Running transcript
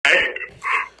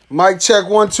Mic check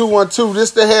 1 2 1 2.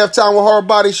 This the halftime with Hard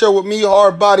Body Show with me,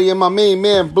 Hard Body, and my main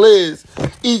man Blizz.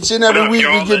 Each and every week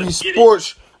we give you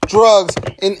sports, drugs,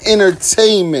 and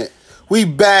entertainment. We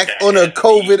back on a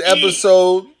COVID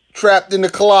episode, trapped in the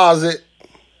closet.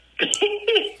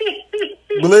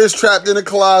 Blizz trapped in the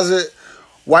closet.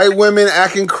 White women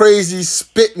acting crazy,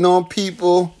 spitting on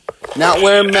people, not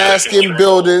wearing masks in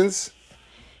buildings.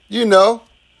 You know,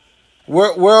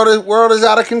 world is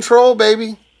out of control,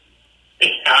 baby.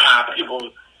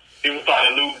 People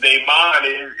starting to lose their mind.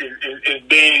 It's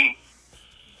been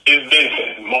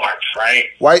since March, right?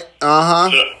 White,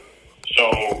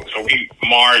 So we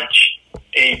March,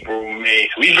 April, May.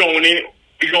 So we going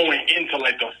into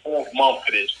like the fourth month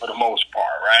of this for the most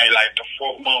part, right? Like the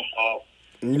fourth month of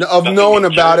knowing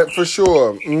about it for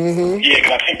sure. Mm-hmm. Yeah,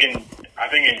 because I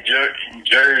think in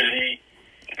Jersey,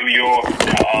 New York,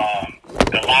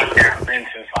 the lockdown been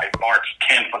since like March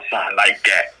 10th or something like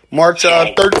that. March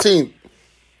 13th.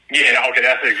 Yeah, okay,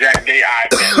 that's the exact day I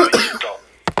so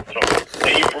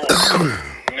April,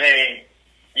 May.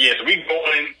 Yeah, so we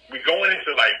going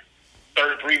into like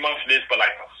 3 months of this, but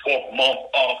like the fourth month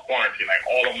of quarantine, like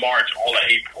all of March, all of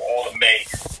April, all of May.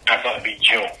 That's gonna be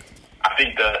June. I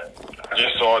think I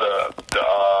just saw the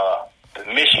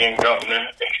Michigan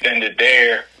governor extended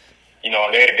their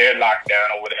lockdown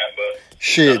or whatever.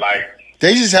 Shit, so like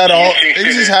they just had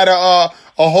a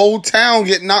whole town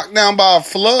get knocked down by a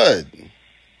flood.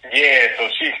 Yeah, so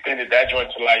she extended that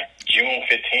joint to like June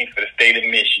 15th for the state of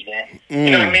Michigan.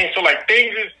 You know what I mean? So like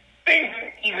things is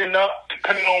easing up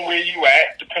depending on where you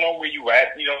at.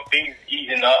 You know, things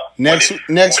easing up. Next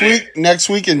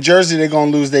week in Jersey they're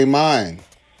gonna lose their mind.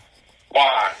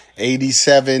 Why?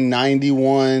 87,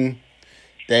 91.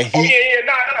 That heat. Oh yeah,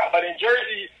 no. But in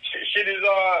Jersey, shit is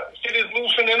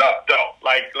loosening up though.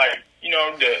 Like you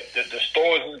know, the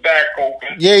stores is back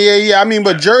open. Yeah. I mean,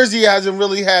 but Jersey hasn't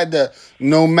really had the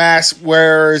no mask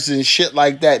wearers and shit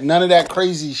like that. None of that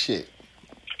crazy shit.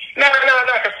 No,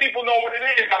 because people know what it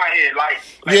is out here.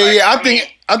 I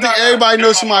think everybody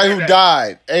knows somebody who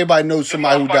died. Everybody knows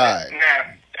somebody who died. Nah,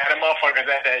 that motherfuckers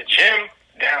at that gym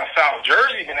down South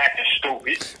Jersey been acting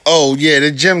stupid. Oh yeah,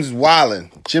 the gym's wildin'.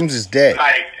 Gym's is dead.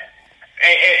 Like,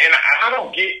 and I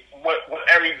don't get what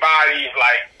everybody is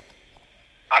like.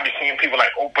 I be seeing people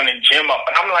like open the gym up,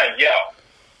 and I'm like, yo,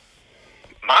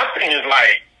 my thing is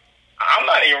like, I'm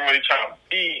not even really trying to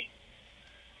be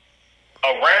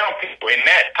around people in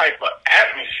that type of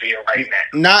atmosphere right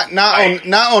now. Not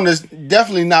on this.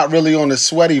 Definitely not really on the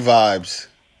sweaty vibes.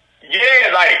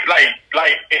 Yeah, like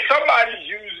if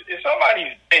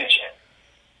somebody's benching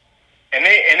and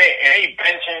they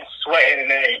benching, sweating,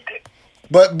 and everything.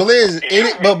 But Blizz,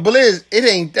 it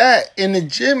ain't that in the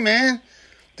gym, man.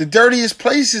 The dirtiest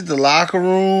place is the locker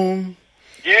room.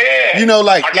 Yeah, you know,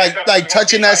 like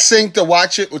touching that sink to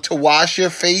wash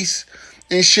your face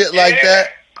and shit like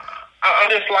that. I'm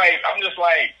just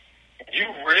like, you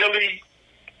really?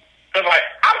 Because like,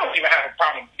 I don't even have a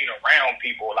problem being around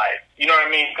people, like, you know what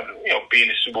I mean? Cause, you know, being in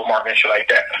the supermarket and shit like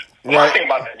that. When I think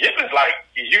about that, it's just like,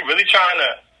 is you really trying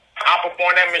to hop up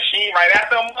on that machine right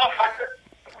after a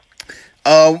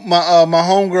motherfucker? My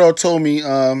homegirl told me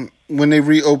when they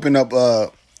reopen up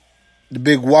the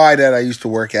Big Y that I used to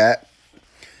work at,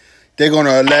 they're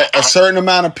gonna let a certain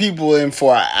amount of people in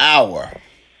for an hour.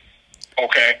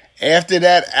 Okay. After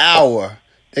that hour,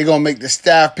 they're gonna make the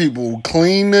staff people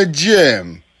clean the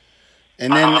gym.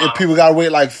 And then if people gotta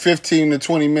wait like 15 to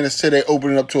 20 minutes till they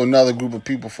open it up to another group of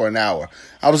people for an hour.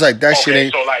 I was like, that shit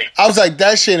ain't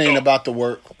about to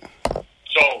work.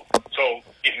 So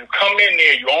if you come in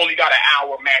there, you only got an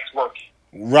hour max working.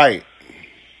 Right.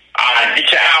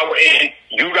 Get your hour in.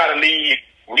 You gotta leave.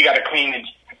 We gotta clean the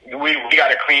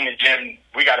gym.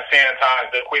 We gotta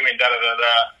sanitize the equipment.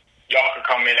 Y'all can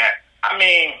come in at. I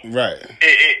mean, right.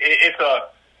 It's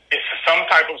some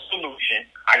type of solution.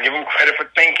 I give them credit for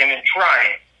thinking and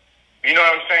trying. You know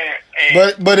what I'm saying?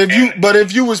 But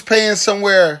if you was paying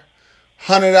somewhere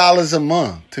 $100 a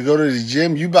month to go to the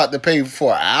gym, you about to pay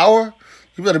for an hour?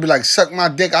 You better be like, suck my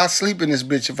dick. I'll sleep in this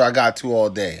bitch if I got to all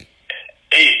day.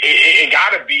 It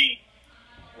gotta be.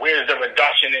 Where's the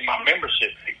reduction in my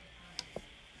membership fee?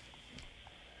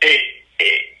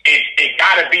 It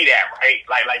gotta be that, right?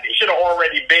 Like they should have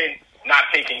already been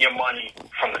not taking your money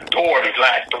from the door these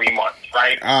last 3 months,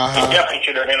 right? It definitely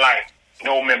should have been like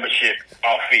no membership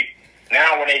fee.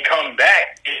 Now when they come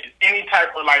back, is any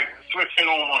type of like restriction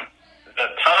on the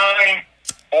time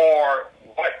or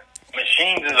what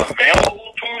machines is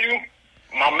available to you?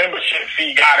 My membership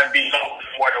fee gotta be lower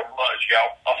than what it was, yo.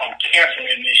 Or I'm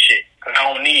canceling this shit because I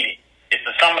don't need it. It's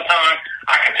the summertime.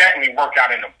 I can technically work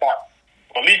out in the park.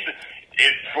 At least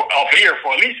up here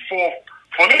for at least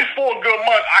for these 4 good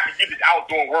months, I can get this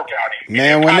outdoor workout in.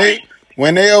 Man,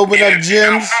 when they open up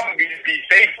gyms, I'll probably be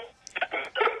safe.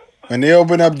 when they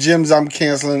open up gyms, I'm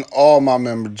canceling all my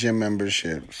gym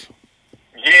memberships.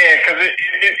 Yeah, because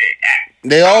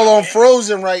they all on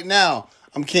frozen right now.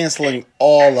 I'm canceling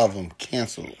all of them.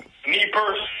 Cancel. Me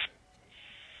personally,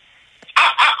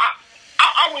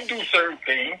 I would do certain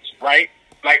things, right?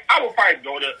 Like, I would probably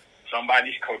go to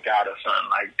somebody's cookout or something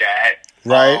like that.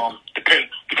 Right.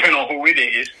 Depending on who it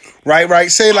is. Right.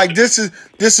 Say like this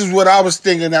is what I was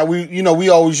thinking that we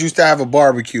always used to have a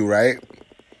barbecue, right?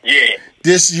 Yeah.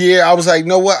 This year I was like, you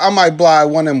know what? I might buy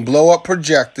one of them blow up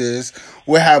projectors.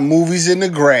 We'll have movies in the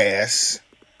grass.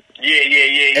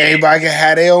 Yeah. Everybody can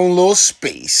have their own little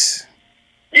space.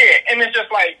 Yeah, and it's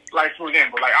just like for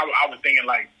example, like I was thinking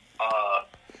like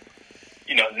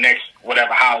next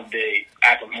whatever holiday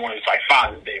after the morning, it's like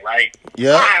Father's Day, right?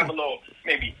 Yeah. I have a little,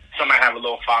 maybe somebody have a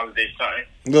little Father's Day something.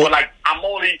 Look. But like I'm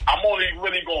only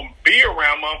really gonna be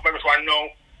around motherfuckers who I know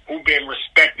who been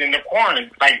respecting the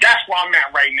quarantine. Like that's where I'm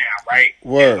at right now, right?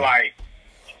 Word.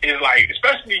 It's like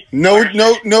especially No,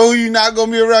 you're not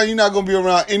gonna be around. You're not gonna be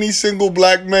around any single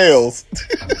black males.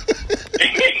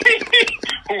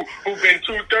 who been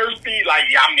too thirsty, like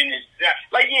I'm in this,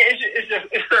 like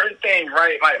it's certain things,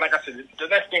 right? Like I said, the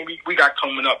next thing we got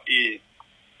coming up is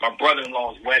my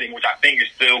brother-in-law's wedding, which I think is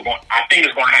going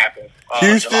to happen.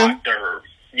 Houston, July 3rd.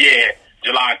 Yeah,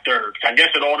 July 3rd. I guess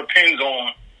it all depends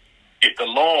on if the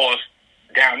laws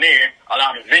down there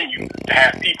allow the venue to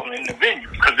have people in the venue,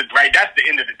 because right, that's the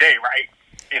end of the day, right?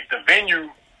 If the venue,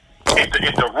 if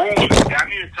the rules down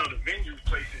there tell the venue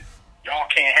places y'all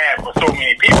can't have for so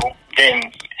many people,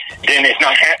 then it's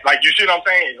not like, you see what I'm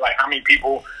saying? It's like, how many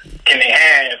people can they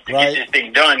have to get this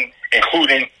thing done,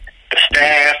 including the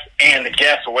staff and the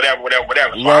guests or whatever. So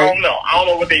I don't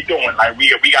know what they doing. Like we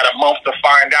got a month to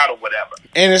find out or whatever.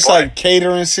 And it's like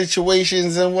catering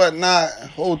situations and whatnot,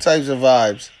 whole types of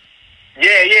vibes.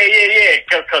 Yeah.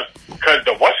 Cause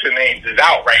the what's the names is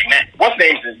out right now. What's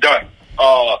names is done.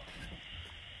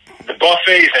 The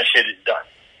buffets and shit is done.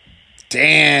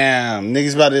 Damn,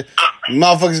 niggas about to,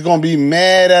 motherfuckers gonna be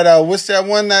mad at what's that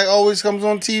one that always comes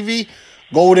on TV?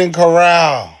 Golden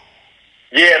Corral.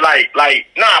 Yeah, but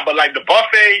like the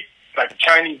buffets, like the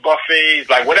Chinese buffets,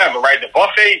 like whatever, right? The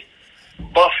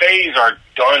buffets are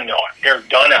done. They're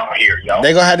done out here, yo.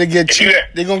 They gonna have to get cheap.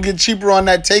 They gonna get cheaper on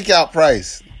that takeout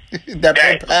price. that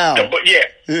per pound. The buffet,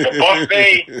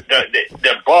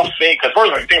 the buffet. Because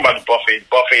first, when you think about the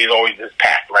buffet is always just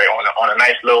packed, right? On a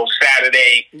nice little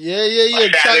Saturday. Yeah.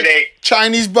 Saturday,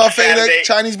 Chinese buffet. Saturday,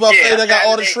 Chinese buffet that got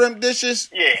all the shrimp dishes.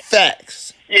 Yeah.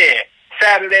 Facts. Yeah.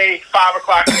 Saturday, 5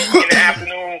 o'clock in the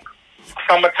afternoon,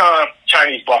 summertime,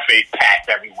 Chinese buffet packed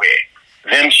everywhere.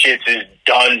 Them shits is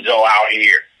donezo out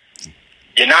here.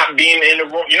 You're not being in the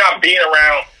room. You're not being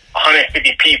around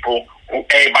 150 people who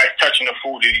everybody's touching the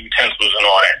food, the utensils, and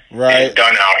all that. Right. It's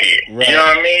done out here. Right. You know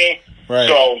what I mean? Right.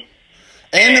 So,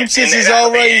 and them shits is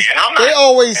always, they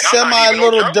always semi a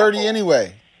little dirty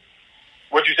anyway.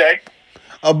 What'd you say?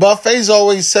 A buffet's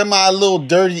always semi a little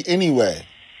dirty anyway.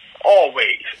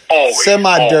 Always.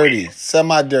 Semi-dirty.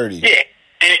 Yeah.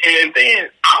 And then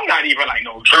I'm not even like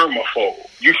no germaphobe.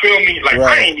 You feel me? Like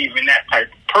I ain't even that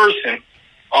type of person.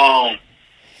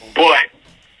 But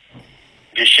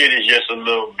this shit is just a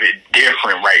little bit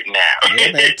different right now.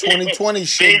 Yeah, man. 2020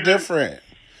 shit different.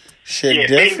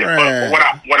 Different.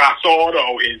 But what I saw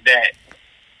though is that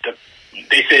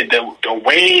they said the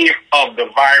wave of the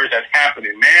virus that's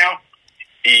happening now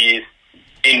is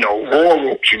in the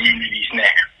rural communities now.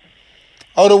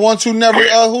 Oh, the ones who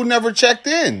never checked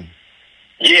in.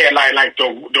 Yeah, like the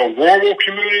rural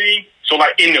community. So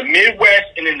like in the Midwest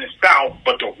and in the South,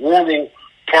 but the rural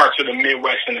parts of the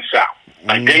Midwest and the South.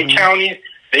 Like them counties,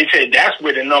 they said that's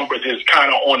where the numbers is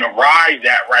kind of on the rise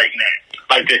at right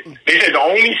now. Like they said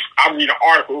I read an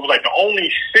article, it was like the only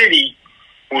city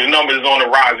whose numbers is on the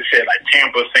rise, it said like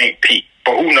Tampa, St. Pete.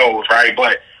 But who knows, right?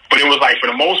 But it was like for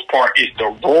the most part, it's the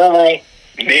rural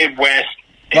Midwest.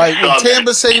 Like in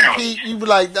Tampa, St. Pete, you be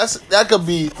like, that could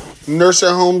be nursing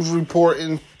homes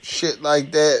reporting shit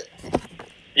like that.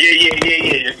 Yeah,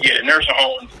 the nursing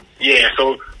homes. Yeah,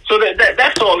 so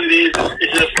that's all it is.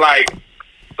 It's just like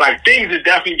things are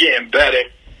definitely getting better,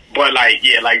 but like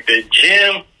the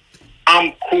gym,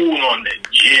 I'm cool on the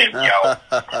gym, yo.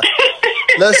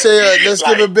 Let's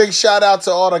give a big shout out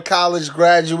to all the college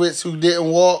graduates who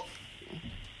didn't walk.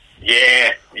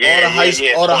 Yeah.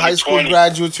 All the high school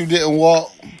graduates who didn't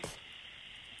walk.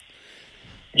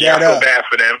 Yeah, I feel bad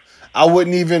for them. I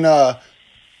wouldn't even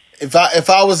if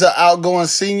I was an outgoing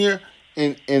senior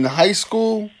in high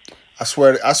school, I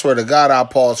swear to God, I'll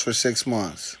pause for 6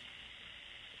 months.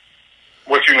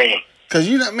 you mean? Cause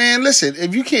man, listen.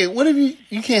 If you can't, what if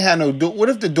you can't have no? What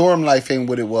if the dorm life ain't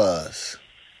what it was?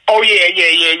 Oh yeah.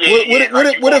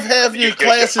 What if half your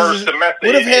classes?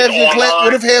 What if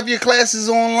half your classes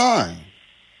online?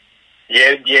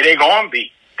 Yeah, they gonna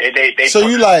be. They. So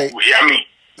you like? I mean,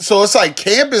 so it's like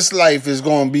campus life is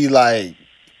gonna be like.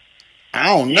 I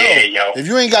don't know. Yeah, yo. If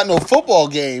you ain't got no football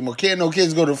game or can't no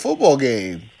kids go to a football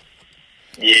game.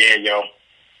 Yeah, yo.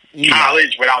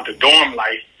 College without the dorm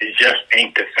life, it just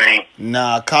ain't the same.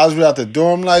 Nah, college without the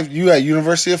dorm life, you at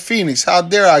University of Phoenix. How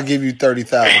dare I give you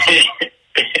 $30,000? Yeah,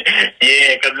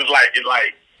 because it's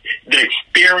like the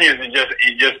experience is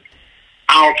just.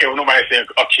 I don't care what nobody says.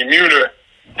 A commuter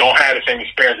don't have the same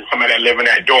experience as somebody that live in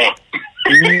that dorm.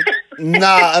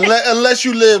 Nah, unless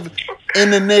you live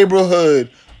in the neighborhood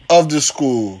of the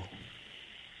school.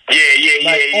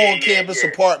 Yeah. On campus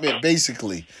apartment,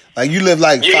 basically. Like you live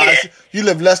you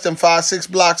live less than 5-6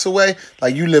 blocks away.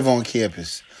 Like you live on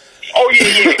campus. Oh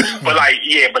yeah.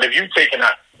 But if you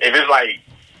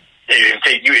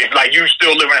if like you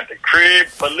still living at the crib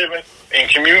but living and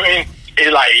commuting,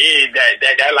 it's like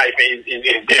that life is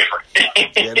different.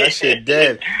 Yeah, that shit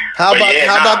dead. How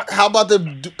about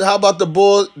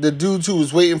the dudes who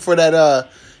was waiting for that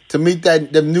to meet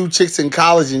them new chicks in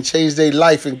college and change their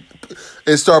life and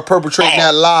start perpetrating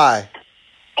that lie?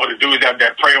 Oh, the dudes that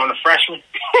prey on the freshmen?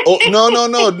 Oh no!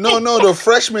 The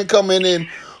freshmen coming in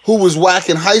who was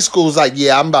whacking high schools like,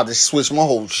 yeah, I'm about to switch my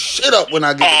whole shit up when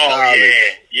I get to college.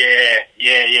 Yeah.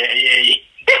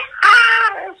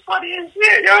 That's funny as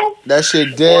shit, yo. That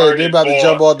shit dead. They about to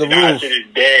jump off the roof.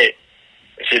 That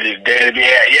shit is dead.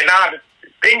 Yeah,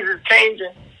 things are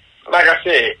changing. Like I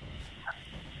said,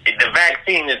 the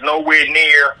vaccine is nowhere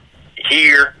near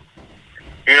here.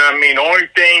 You know what I mean? The only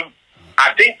thing,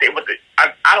 I think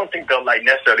I don't think they'll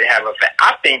necessarily have a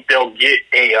I think they'll get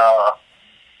a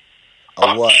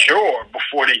cure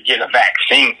before they get a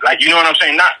vaccine. Like, you know what I'm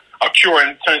saying? Not a cure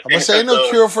in terms. I'm saying no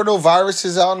cure for no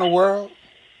viruses out in the world.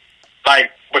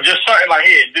 Like, but just something like,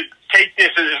 here, take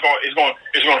this. It's going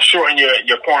to shorten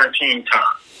your quarantine time.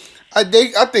 I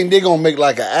think they're gonna make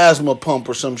like an asthma pump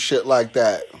or some shit like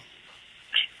that.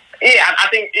 Yeah, I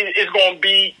think it's gonna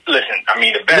be. Listen, I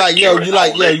mean, the best. You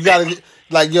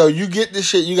get this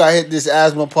shit. You gotta hit this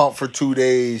asthma pump for 2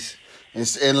 days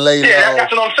and lay low. Yeah,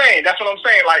 that's what I'm saying.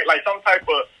 Like some type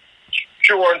of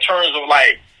cure in terms of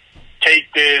like,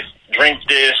 take this, drink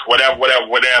this, whatever.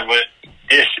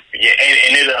 This, yeah,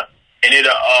 and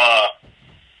it'll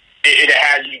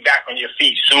have you back on your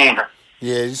feet sooner.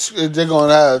 Yeah, they're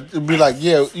gonna be like,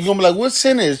 yeah, you're gonna be like, what's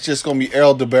in it? It's just gonna be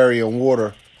elderberry and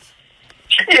water.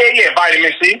 Yeah,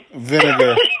 vitamin C,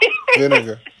 vinegar.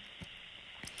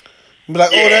 Be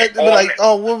like,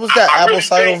 what was that? Apple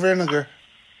cider vinegar.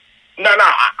 No,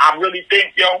 I really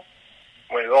think, yo,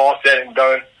 when it's all said and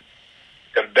done,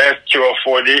 the best cure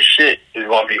for this shit is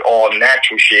gonna be all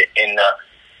natural shit in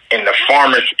the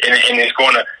farmers, and it's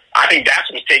gonna. I think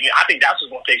that's what's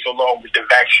gonna take so long with the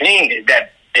vaccine is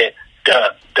that the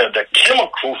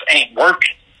chemicals ain't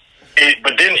working.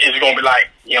 But then it's gonna be like,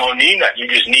 you don't need nothing. You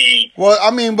just need. Well, I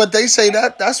mean, but they say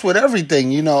that's with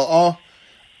everything, you know.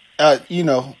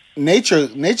 Nature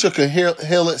can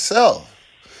heal itself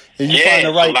if you find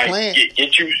the right plant.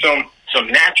 Get you some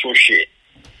natural shit.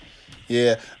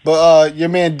 Yeah, but your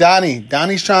man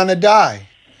Donnie's trying to die.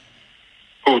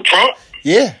 Who, Trump?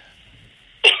 Yeah.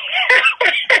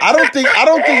 I don't think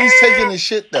he's taking the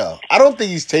shit though. I don't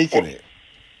think he's taking it.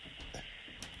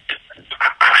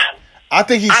 I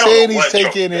think he's saying he's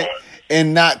taking it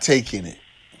and not taking it.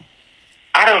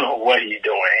 I don't know what he's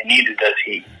doing, and neither does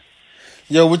he.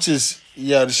 Yo,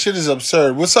 the shit is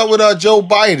absurd. What's up with Joe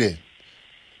Biden?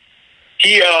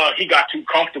 He got too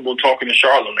comfortable talking to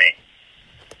Charlamagne.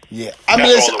 Yeah, I mean,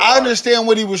 listen, I understand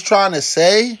what he was trying to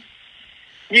say.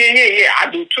 Yeah, I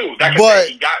do too. But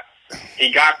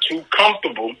he got too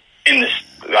comfortable in this,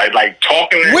 like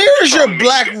talking. Where is your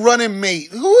black running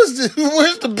mate? Where's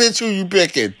the bitch who you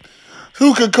picking?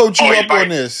 Who could coach you up on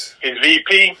this? His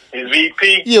VP.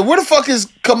 Yeah, where the fuck is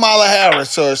Kamala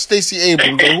Harris or Stacey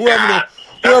Abrams or whoever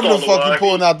the fuck you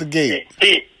pulling out the gate?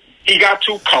 He got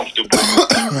too comfortable.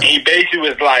 he basically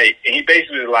was like,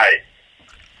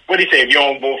 what did he say? If you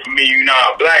don't vote for me, you're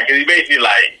not black. And he basically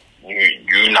like,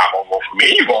 you're not gonna vote for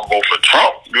me. You're gonna vote for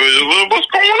Trump. What's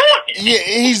going on here? Yeah,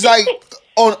 he's like,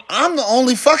 I'm the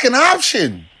only fucking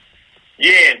option.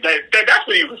 Yeah, that's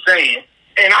what he was saying,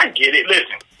 and I get it.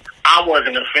 Listen. I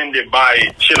wasn't offended by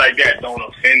it. Shit like that don't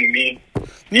offend me.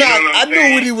 I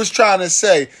knew what he was trying to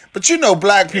say. But you know,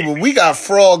 black people, we got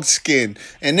frog skin,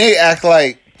 and they act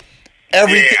like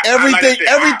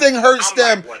everything hurts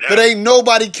them, but ain't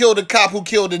nobody killed a cop who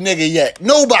killed a nigga yet.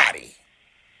 Nobody.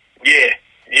 Yeah.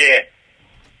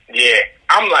 Yeah,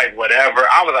 I'm like, whatever.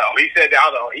 I was like, oh, he said that. I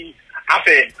was like, oh, I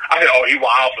said, oh, he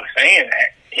wild for saying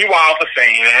that. He wild for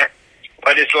saying that.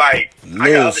 But it's like,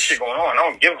 I got other shit going on. I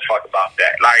don't give a fuck about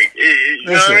that. Like, you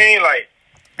know what I mean? Like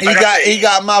he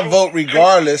got my vote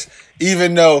regardless,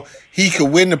 even though he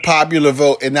could win the popular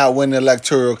vote and not win the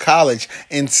electoral college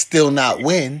and still not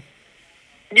win.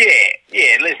 Yeah.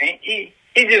 Listen, he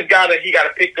just gotta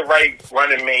pick the right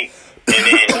running mate, and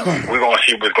then we're gonna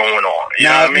see what's going on. You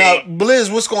know what I mean? Now,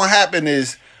 Blizz, what's gonna happen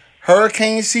is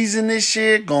hurricane season this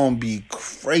year gonna be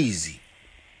crazy.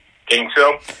 Think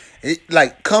so?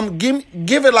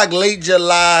 Give it like late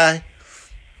July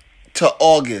to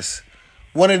August.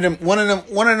 One of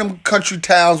them country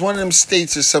towns, one of them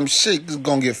states or some shit is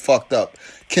gonna get fucked up.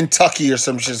 Kentucky or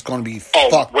some shit's gonna be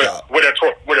fucked up. With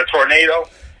a tornado?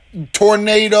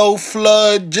 Tornado,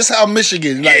 flood, just how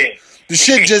Michigan. Like, the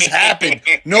shit just happened.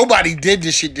 Nobody did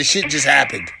this shit. The shit just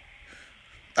happened.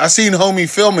 I seen homie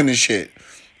filming this shit.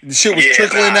 The shit was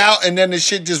trickling out, and then the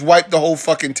shit just wiped the whole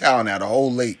fucking town out, the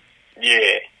whole lake.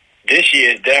 Yeah. This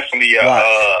year is definitely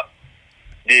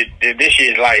this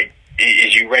year is like,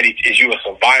 is you ready? Is you a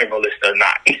survivalist or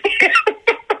not?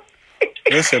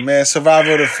 Listen, man,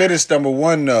 survival of the fittest, number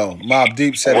one, though. Mobb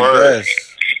Deep said it best.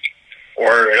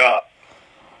 Word up.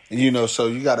 You know, so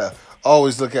you gotta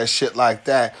always look at shit like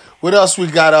that. What else we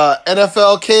got?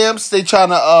 NFL camps. They trying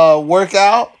to work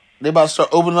out. They about to start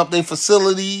opening up their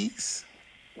facilities.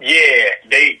 Yeah,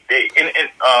 they in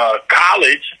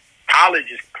college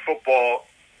football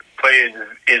players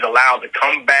is allowed to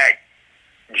come back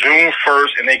June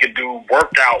 1st, and they could do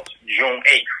workouts June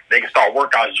 8th. They can start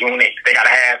workouts June 8th. They gotta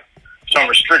have some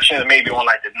restrictions, maybe on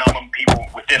like the number of people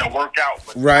within a workout.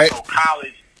 But right. So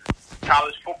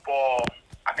college football,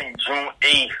 I think June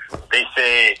 8th, they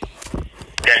said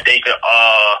that they could,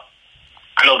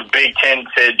 I know the Big Ten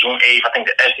said June 8th. I think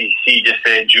the SEC just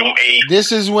said June 8th.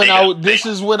 This is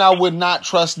when I would not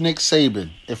trust Nick Saban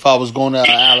if I was going to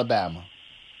Alabama.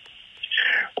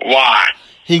 Why?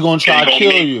 He gonna try to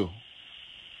kill you.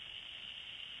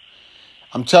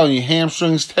 I'm telling you,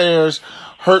 hamstrings, tears,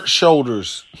 hurt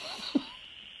shoulders.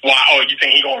 Why? Oh, you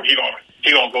think he gonna go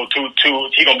he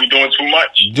gonna be doing too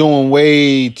much? Doing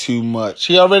way too much.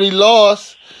 He already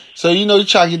lost, so you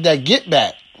try to get that get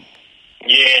back.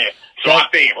 Yeah. So I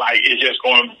think like it's just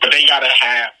going, but they gotta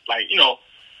have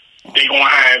they gonna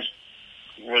have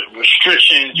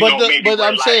restrictions.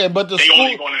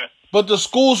 But the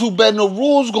schools who bend the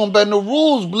rules gonna bend the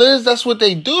rules, Blizz. That's what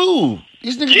they do.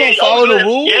 These niggas don't follow the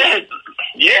rules.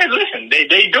 Yeah. Listen, they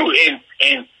do,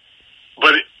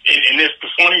 but it's the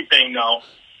funny thing though.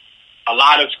 A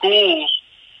lot of schools,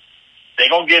 they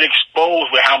gonna get exposed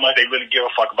with how much they really give a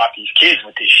fuck about these kids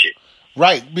with this shit.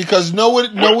 Right, because know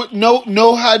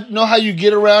how you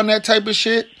get around that type of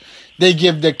shit? They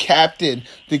give the captain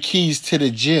the keys to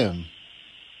the gym.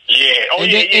 Yeah.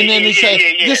 And then they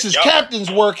say, this is captain's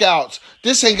workouts.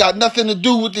 This ain't got nothing to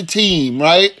do with the team,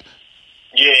 right?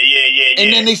 Yeah.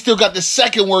 And then they still got the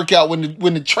second workout when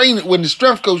the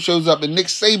strength coach shows up and Nick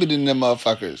Saban and them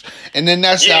motherfuckers. And then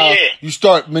that's how you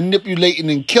start manipulating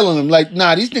and killing them. Like,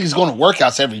 nah, these niggas going to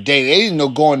workouts every day. They ain't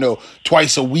going to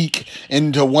twice a week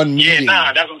into one meeting.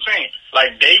 Yeah, that's what I'm saying.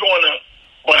 Like, they going to,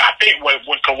 but I think what's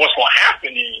going to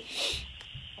happen is,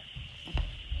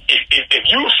 if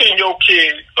you send your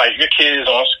kid, like your kid is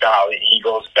on scholarship and he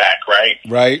goes back, right?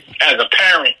 Right. As a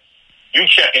parent, you're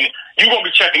going to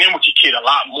be checking in with your kid a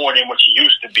lot more than what you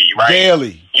used to be, right?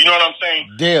 Daily. You know what I'm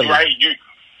saying? Daily. Right? You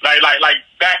like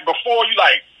back before, you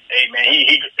like, hey man,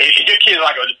 if your kid's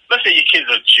like let's say your kid's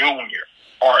a junior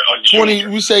or a junior.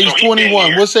 20, we say he's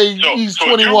 21. We'll say he's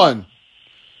 21.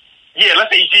 Yeah,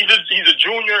 let's say he's a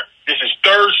junior. This is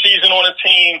third season on the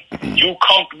team. You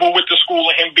comfortable with the school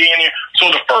and him being there. So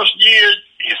his first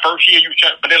year you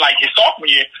check, but then like his sophomore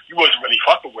year, you wasn't really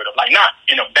fucking with him. Like not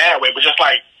in a bad way, but just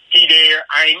like he there,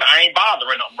 I ain't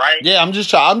bothering him, right? Yeah, I'm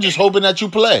just hoping that you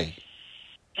play.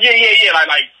 Yeah.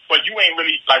 Like, but you ain't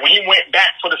really like when he went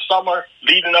back for the summer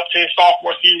leading up to his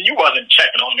sophomore season. You wasn't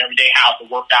checking on him every day, how to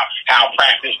work out, how to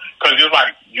practice, because it's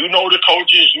like the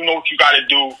coaches, you know what you got to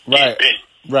do. Right.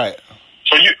 Right.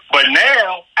 So but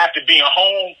now after being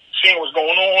home, seeing what's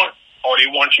going on, they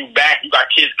want you back. You got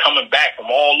kids coming back from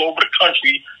all over the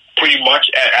country. Pretty much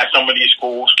at some of these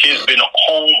schools, kids been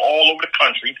home all over the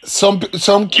country.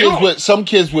 Some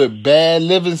kids with bad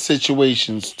living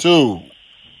situations too.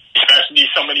 Especially these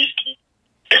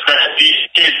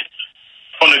kids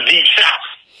from the deep south.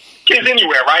 Kids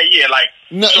anywhere, right? Yeah, like.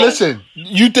 No, listen,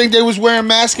 you think they was wearing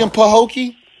masks in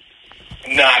Pahokee?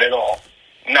 Not at all.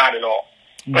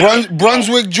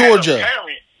 Brunswick, Georgia. As a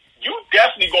parent, you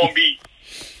definitely gonna be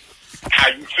how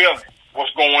you feeling,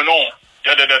 what's going on,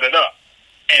 da.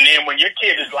 And then when your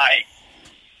kid is like,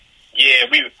 yeah,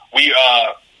 when your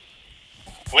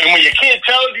kid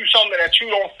tells you something that you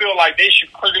don't feel like they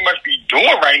should pretty much be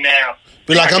doing right now,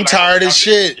 be like, I'm tired of this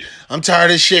shit. I'm tired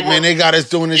of this shit, man. They got us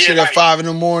doing this shit at 5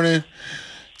 a.m.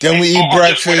 Then we eat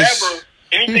breakfast. Whatever,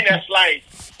 anything that's like,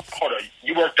 hold on,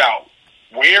 you worked out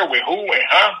where, with who, and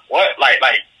huh? What? Like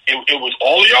it was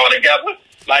all of y'all together?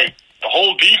 Like the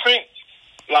whole defense?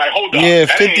 Like, hold up. Yeah,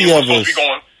 50 of us.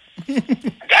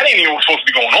 That ain't even what's supposed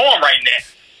to be going on right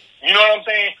now. You know what I'm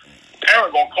saying?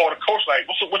 Parent gonna call the coach like,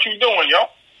 what you doing, yo?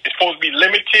 It's supposed to be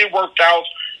limited workouts.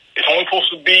 It's only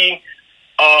supposed to be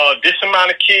this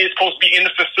amount of kids supposed to be in the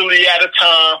facility at a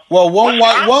time. Well, one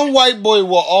white boy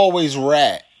will always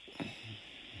rat.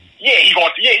 Yeah, he's going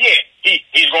to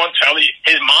tell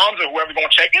his moms or whoever's going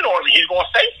to check in on him. He's going to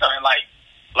say something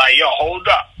like, yo, hold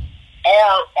up.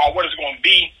 Or what it's going to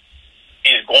be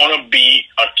is going to be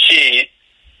a kid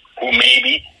who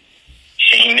maybe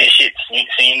seen this shit,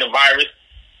 seen the virus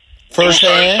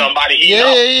firsthand. Somebody he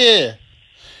knows. Yeah.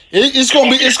 It's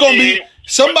going to be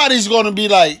somebody's going to be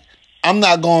like, I'm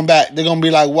not going back. They're going to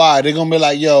be like, why? They're going to be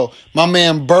like, yo, my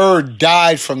man Bird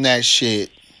died from that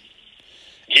shit.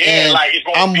 Yeah, and like it's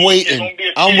gonna I'm waiting.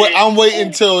 I'm waiting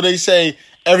until they say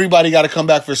everybody got to come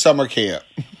back for summer camp.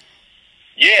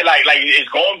 Yeah, like it's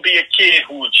going to be a kid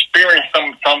who experienced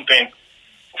something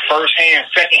firsthand,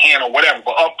 secondhand, or whatever,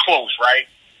 but up close, right?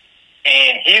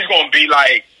 And he's going to be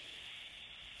like,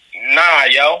 nah,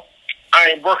 yo, I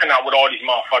ain't working out with all these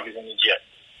motherfuckers in the gym.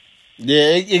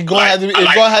 Yeah, it's going to have to be.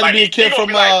 It's going to have to be a kid from.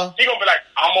 He's gonna be like,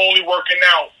 I'm only working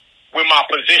out with my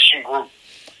position group.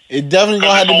 It definitely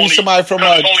gonna have to be somebody from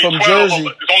Jersey.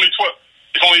 It's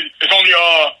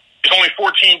only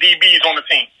 14 DBs on the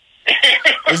team.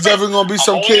 It's definitely gonna be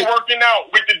some kid. I'm working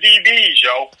out with the DBs,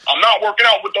 yo. I'm not working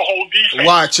out with the whole defense.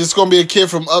 Watch, it's gonna be a kid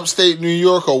from upstate New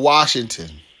York or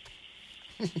Washington.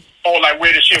 Oh, like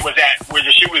where the shit was at, where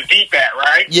the shit was deep at,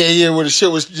 right? Yeah, where the shit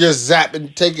was just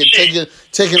zapping, taking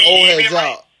old heads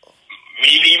out.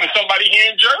 Maybe even somebody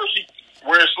here in Jersey,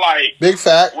 where it's like big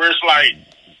fact, where it's like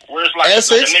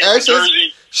Essex,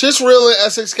 Jersey. Shit's real in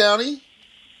Essex County.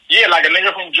 Yeah, like a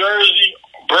nigga from Jersey,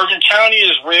 Bergen County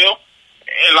is real,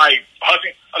 and like a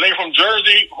nigga from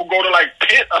Jersey who go to like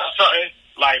Pitt or something.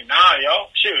 Like, nah, yo,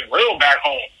 shit is real back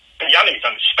home. And y'all niggas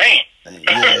understand.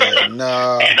 Yeah,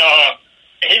 nah. And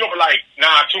he gonna be like,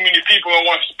 nah, too many people in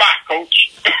one spot,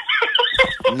 coach.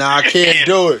 Nah, I can't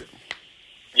do it.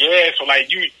 Yeah, so like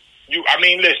you. I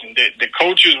mean, listen, the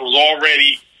coaches was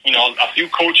already. You know, a few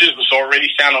coaches was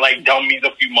already sounding like dummies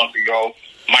a few months ago.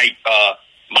 Mike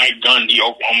Gundy,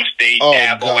 Oklahoma State,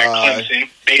 Dabo at Clemson.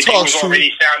 They was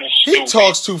already sounding stupid. He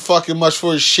talks too fucking much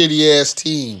for his shitty ass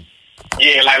team.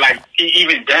 Yeah, like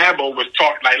even Dabo was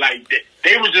talking like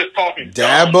they were just talking.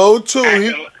 Dabo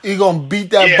too. He gonna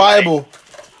beat that Bible.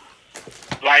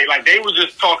 Like they was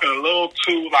just talking a little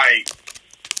too like.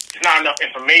 There's not enough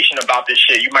information about this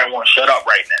shit. You might want to shut up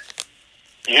right now.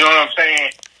 You know what I'm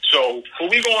saying? So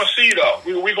we gonna see though.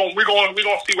 We gonna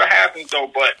see what happens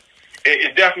though. But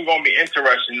it's definitely gonna be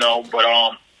interesting though. But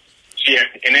yeah.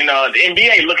 And then the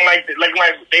NBA looking like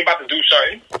they about to do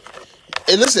something.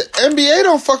 Hey, listen, NBA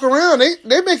don't fuck around.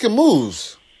 They making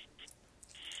moves.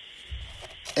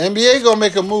 NBA gonna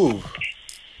make a move.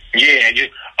 Yeah.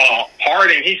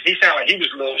 Harden. He sounded like he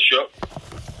was a little shook.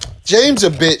 James a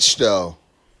bitch though.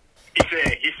 He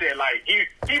said like he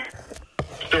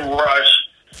the rush.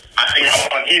 I think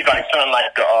he's like something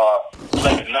like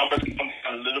the numbers come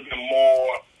a little bit more,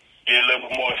 get a little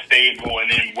bit more stable, and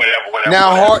then whatever.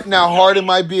 Now Harden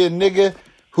might be a nigga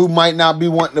who might not be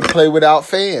wanting to play without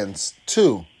fans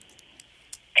too.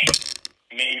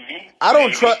 Maybe. I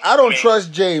don't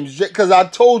trust James because I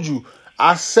told you,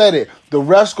 I said it. The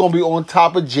refs gonna be on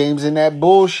top of James in that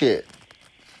bullshit.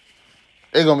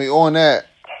 They're gonna be on that.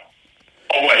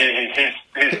 Oh, what, his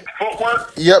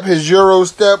footwork? Yep, his Euro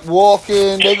step,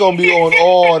 walking. They gonna be on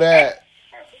all that.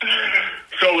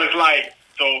 So it's like,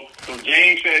 so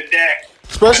James said that.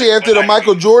 Especially after the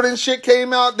Michael Jordan shit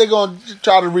came out, they gonna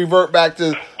try to revert back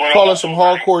to calling some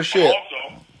hardcore shit.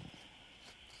 Also,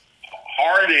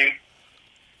 Harden,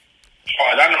 as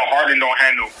far as I know, Harden don't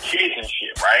have no kids and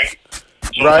shit, right?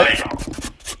 So right.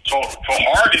 So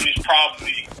Harden is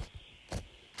probably.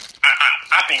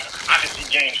 I can see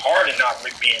James Harden not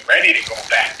really being ready to go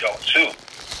back though too.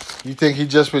 You think he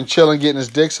just been chilling, getting his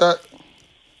dick sucked?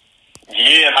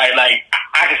 Yeah, like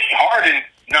I can see Harden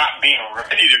not being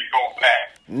ready to go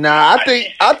back. Nah,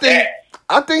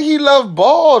 I think he loved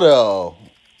ball though.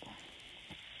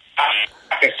 I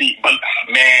can see, but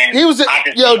man, he was the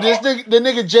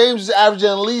nigga James is averaging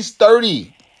at least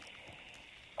 30.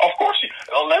 Of course,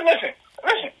 listen.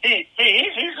 He's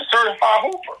a certified star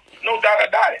hooper. No doubt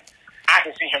about it. I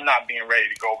can see him not being ready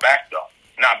to go back, though.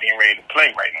 Not being ready to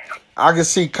play right now. I can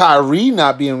see Kyrie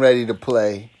not being ready to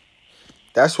play.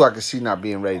 That's what I can see not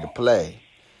being ready to play.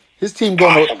 His team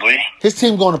going to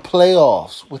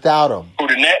playoffs without him. Who,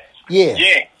 the Nets? Yeah.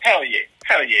 Yeah. Hell yeah.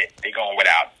 They going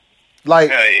without him.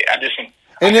 Like, hell yeah.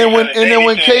 And then when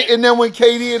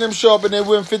KD and them show up and they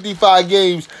win 55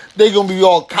 games, they gonna be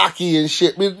all cocky and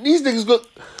shit. I mean, these niggas go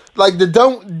like the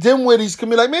dimwitties can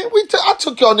be like, man, I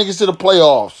took y'all niggas to the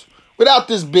playoffs without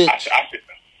this bitch.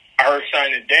 I heard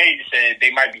something today that said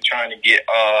they might be trying to get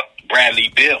Bradley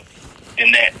Beal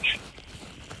in that.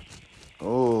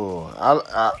 Oh,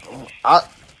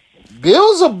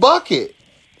 Bill's a bucket.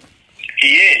 He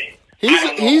is.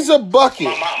 He's a bucket.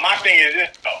 My thing is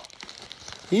this though.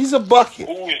 He's a bucket.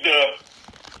 Who's the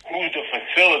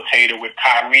facilitator with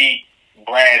Kyrie,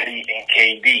 Bradley, and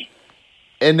KD?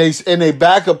 And they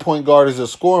backup point guard is a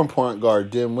scoring point guard,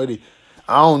 Dinwiddie.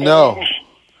 I don't know.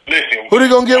 Listen, who they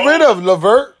gonna get rid of,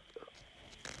 LeVert?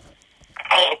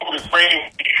 I don't know who to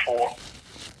trade for.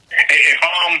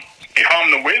 If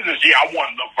I'm the Wizards, yeah, I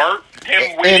want LeVert,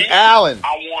 Dinwiddie, and Allen.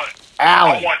 I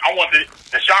want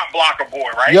the shot blocker boy,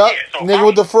 right? Yep, yeah, so nigga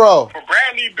with the fro. For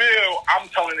Bradley Beal, I'm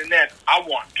telling the Nets, I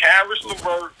want Caris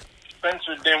LeVert,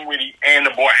 Spencer Dinwiddie, and the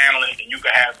boy Allen, and you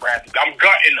can have Bradley. I'm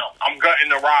gutting them. I'm gutting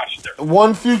the roster.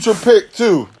 One future pick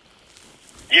too.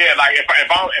 Yeah, like if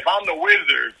I'm the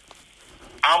Wizards,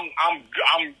 I'm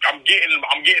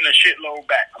getting a shitload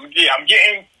back. I'm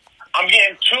getting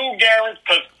two guarantees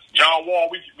because John Wall,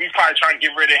 we probably trying to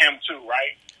get rid of him too,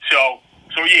 right? So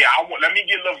yeah, let me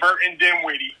get LeVert and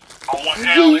Dinwiddie. I want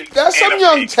Allen. That's some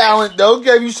young talent though.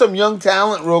 Gave you some young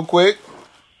talent real quick.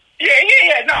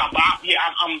 Yeah. No, but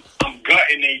I'm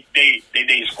gutting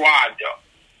they squad though.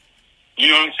 You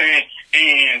know what I'm saying?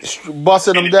 And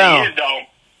busting them down. Is, though,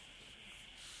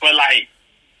 but like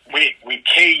with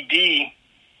KD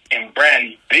and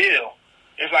Bradley Beal,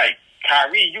 it's like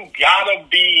Kyrie, you gotta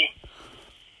be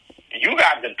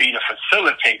the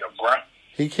facilitator, bruh.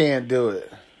 He can't do it.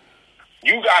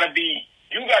 You gotta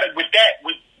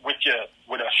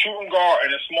with a shooting guard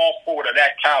and a small forward of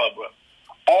that caliber,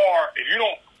 or if you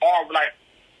don't,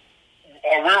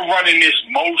 or we're running this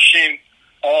motion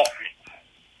offense,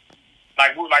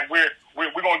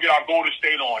 we're gonna get our Golden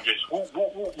State on just.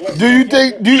 Do you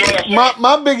think?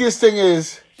 My biggest thing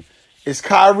is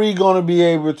Kyrie gonna be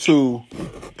able to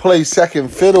play second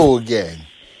fiddle again?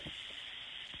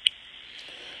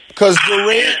 Because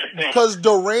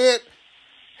Durant,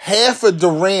 half of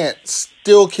Durant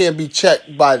still can't be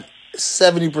checked by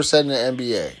 70% of the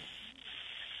NBA.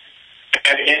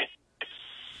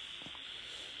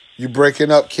 You breaking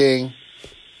up, King?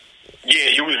 Yeah,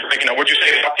 you was breaking up. What'd you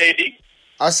say about KD?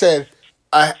 I said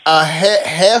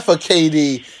half of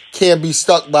KD can't be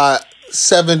stuck by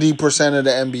 70% of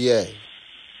the NBA.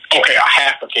 Okay, a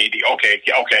half of KD. Okay.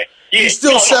 Yeah, he's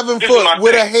still 7 foot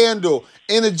with a handle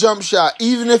and a jump shot,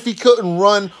 even if he couldn't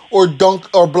run or dunk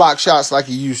or block shots like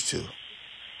he used to.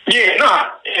 Yeah,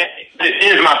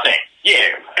 here's my thing.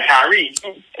 Yeah, Kyrie,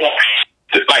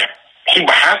 like, he would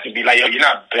have to be like, yo, you're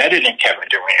not better than Kevin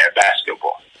Durant at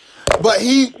basketball. But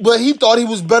he thought he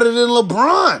was better than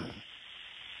LeBron.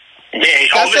 Yeah,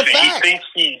 that's a fact. He thinks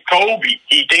he's Kobe.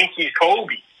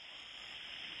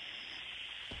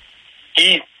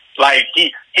 He's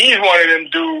one of them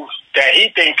dudes that he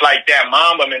thinks like that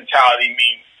Mamba mentality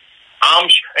means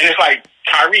and it's like,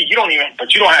 Kyrie, you don't have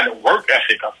the work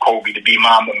ethic of Kobe to be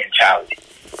Mamba mentality.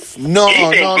 No.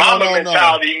 Mamba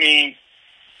mentality means,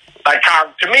 like,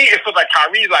 to me, it feels like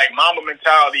Kyrie's like Mamba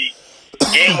mentality,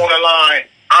 game on the line,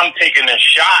 I'm taking a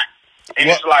shot. And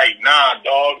it's like, nah,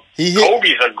 dog.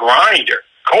 Kobe's a grinder.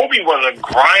 Kobe was a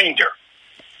grinder.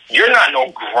 You're not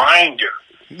no grinder.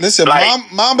 Listen,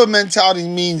 Mamba mentality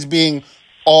means being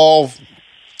all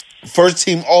first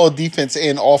team, all defense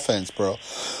and offense, bro.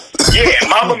 Yeah,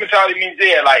 Mamba mentality means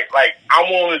like I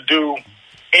want to do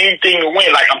anything to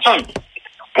win. Like I'm telling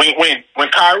you, when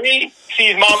Kyrie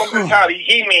sees Mamba mentality,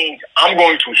 he means I'm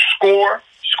going to score,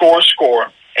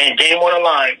 and game on the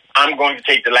line, I'm going to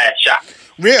take the last shot.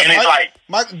 Yeah, and it's like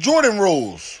Mike Jordan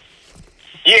rules.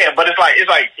 Yeah, but it's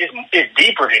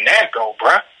deeper than that, though,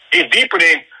 bruh. It's deeper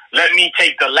than let me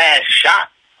take the last shot.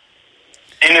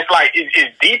 And it's like,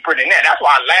 it's deeper than that. That's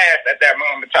why I laugh at that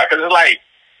Mamba mentality. Because it's like,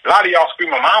 a lot of y'all scream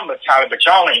Mamba mentality, but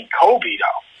y'all ain't Kobe,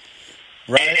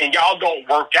 though. Right. And y'all don't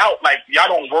work out. Like, y'all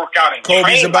don't work out and Kobe's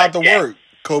train about like the that. work.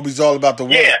 Kobe's all about the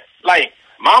work. Yeah, like,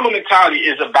 Mamba mentality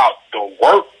is about the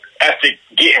work ethic,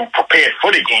 getting prepared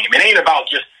for the game. It ain't about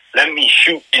just let me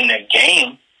shoot in the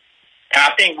game. And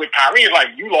I think with Kyrie, it's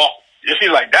like, you lost. You see,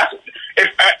 like, that's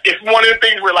if one of the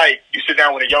things where, like, you sit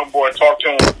down with a young boy and talk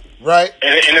to him, Right.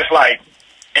 And it's like,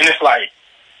 you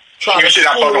sit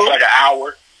down talking for like an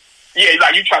hour. Yeah,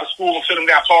 like you try to school him, sit him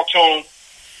down, talk to him,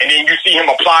 and then you see him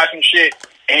apply some shit,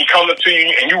 and he comes up to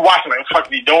you, and you watch him like, what the fuck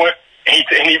is he doing? And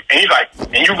he's like,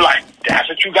 and you like, that's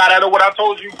what you got out of what I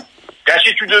told you? That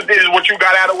shit you just did is what you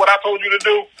got out of what I told you to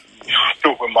do? You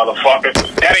stupid motherfucker.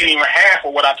 That ain't even half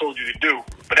of what I told you to do.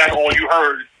 But that's all you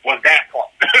heard was that part.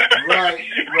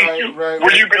 Right.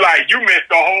 Where you be like, you missed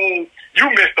the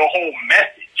whole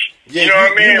message. Yeah, you know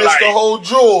what I mean? You missed like, the whole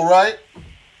jewel, right?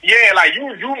 Yeah, like you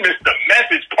missed the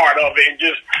message part of it and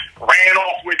just ran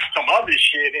off with some other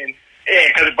shit. And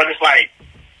but it's like,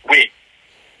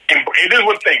 and it is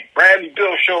one thing. Bradley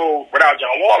Beal showed without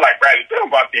John Wall, like Bradley Beal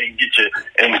go out there and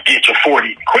get your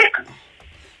 40 quicker.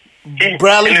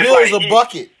 Bradley Beal is a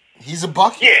bucket. He's a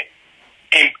bucket. Yeah,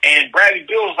 and Bradley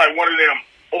Beal is like one of them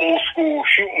old school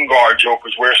shooting guard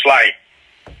jokers where it's like,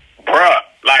 bruh,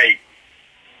 like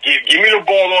give me the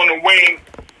ball on the wing.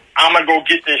 I'm gonna go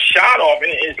get this shot off,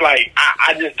 and it's like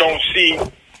I just don't see.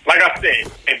 Like I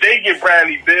said, if they get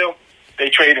Bradley Beal, they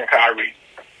trade in Kyrie.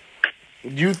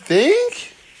 You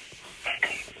think?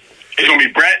 It's gonna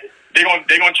be Brad. They're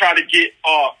gonna try to get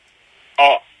a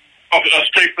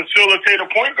straight facilitator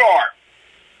point guard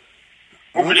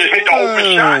who can just hit the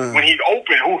open shot when he's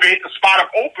open. Who can hit the spot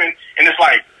up open, and it's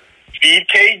like feed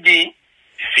KD,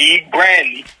 feed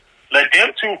Bradley, let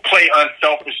them two play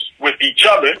unselfish with each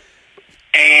other.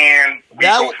 And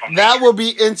that would be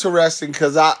interesting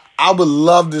because I would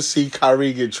love to see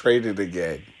Kyrie get traded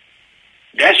again.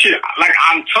 That shit, like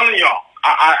I'm telling y'all,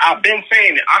 I've been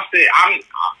saying it.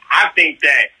 I think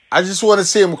that I just want to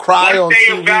see him cry on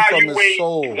TV from his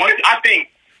soul. I think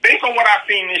based on what I've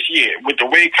seen this year with the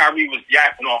way Kyrie was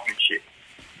yapping off and shit,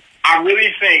 I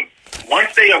really think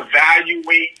once they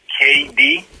evaluate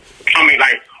KD, I mean,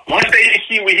 like once they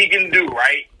see what he can do,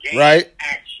 right? Right.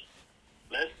 Action.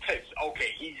 Let's take.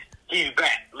 Okay, he's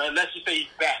back. Let's just say he's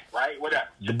back, right? Whatever.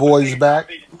 The boy's back.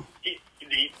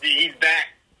 He's back.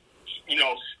 You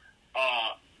know,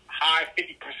 high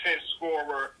 50%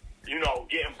 scorer. You know,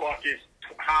 getting buckets,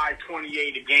 high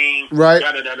 28 a game. Right.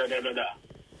 Da da da da da da.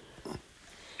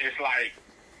 It's like,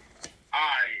 all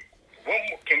right, what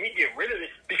more, can we get rid of this?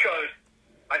 Because,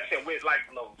 like I said, with like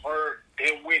LeVert,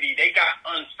 Dinwiddie, they got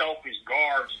unselfish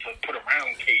guards to put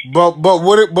around KD. But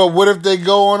what if they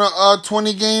go on a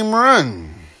 20-game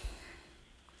run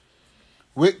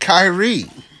with Kyrie?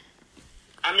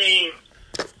 I mean,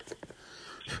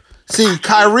 see,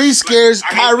 Kyrie scares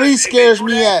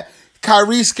me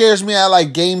at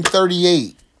like game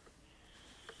 38.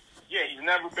 Yeah, he's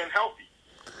never been healthy.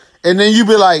 And then you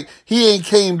be like, he ain't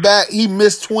came back. He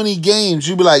missed 20 games.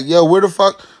 You be like, yo, where the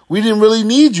fuck? We didn't really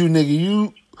need you,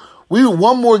 nigga. We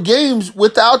won more games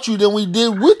without you than we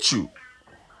did with you.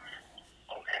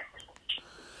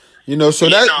 You know, so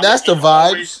that's the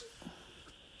vibes.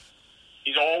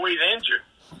 He's always injured.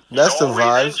 That's the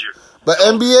vibes. But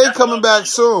NBA coming back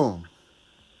soon.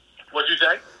 What'd you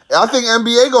say? I think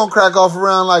NBA gonna crack off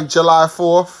around like July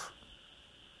 4th.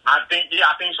 I think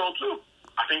so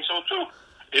too.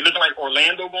 It looks like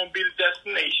Orlando gonna be the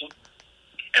destination.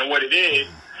 And what it is,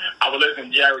 I was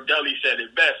listening to Jared Dudley said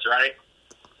it best, right?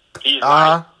 He's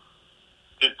like,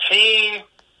 the team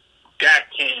that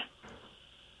can,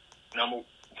 number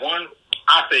one,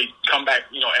 I say come back,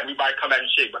 you know, everybody come back and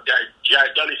shake. But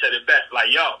Jared Dudley said it best, like,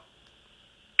 yo,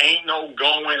 ain't no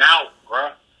going out,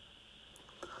 bruh.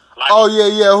 Like,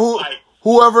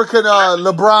 whoever could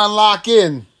LeBron lock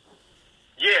in.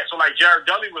 Yeah, so like Jared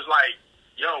Dudley was like,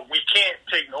 yo, we can't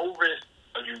take no risk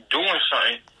of you doing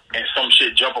something and some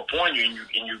shit jump up on you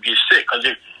and you get sick. Because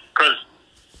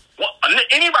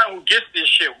anybody who gets this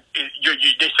shit,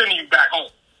 they're sending you back home.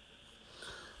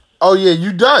 Oh yeah,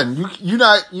 you done. You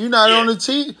not on the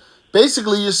team.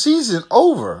 Basically, your season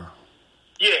over.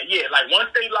 Yeah. Like once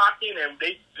they lock in and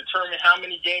they determine how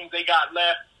many games they got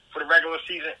left for the regular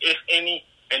season, if any,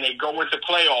 and they go into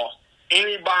playoffs,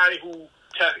 anybody who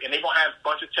tests, and they're gonna have a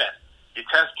bunch of tests. You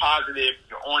test positive,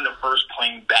 you're on the first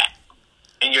plane back,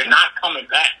 and you're not coming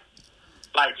back.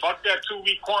 Like, fuck that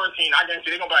 2-week quarantine. I guarantee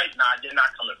they're gonna be like, nah, you're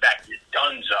not coming back. You're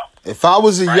donezo. If I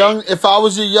was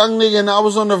a young nigga and I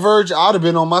was on the verge, I'd have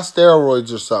been on my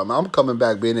steroids or something. I'm coming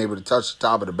back being able to touch the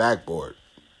top of the backboard.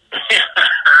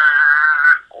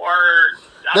 Word.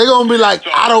 They're gonna be like,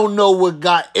 I don't know what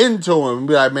got into him.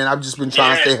 Be like, man, I've just been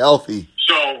trying to stay healthy.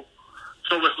 So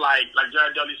it's like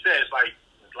Jared Dudley said, it's like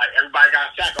everybody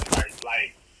got sacrificed.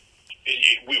 Like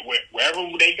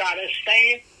wherever they got us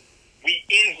staying, we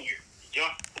in here.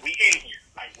 We in here.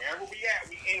 Like wherever we at,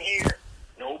 we in here.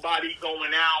 Nobody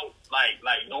going out. Like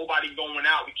nobody going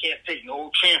out. We can't take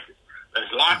no chances.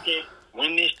 Let's lock in,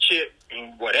 win this chip,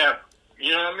 and whatever.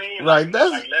 You know what I mean? Right.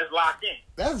 That's let's lock in.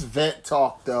 That's vet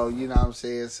talk, though. You know what I'm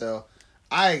saying? So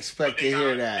I expect to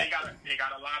hear that. They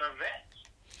got a lot of vets.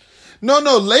 No,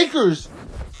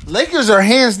 Lakers are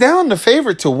hands down the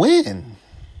favorite to win.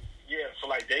 Yeah, so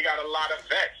like they got a lot of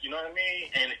vets. You know what I mean?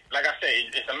 And like I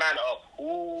said, it's a matter of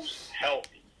who's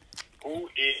healthy, who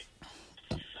is.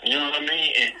 You know what I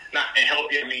mean? And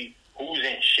healthy, I mean who's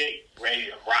in shape, ready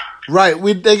to rock.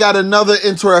 Right. They got another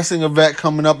interesting event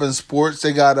coming up in sports.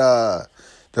 They got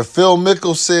the Phil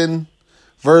Mickelson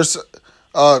versus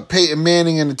Peyton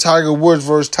Manning and the Tiger Woods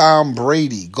versus Tom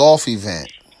Brady golf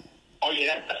event. Oh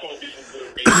yeah, that's going to be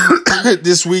some good.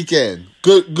 This weekend.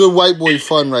 Good white boy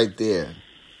fun right there.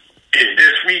 It's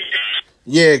this weekend.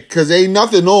 Yeah, because ain't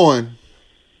nothing on.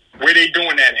 Where they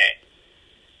doing that at?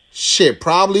 Shit,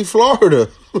 probably Florida.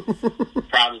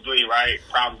 Probably, right?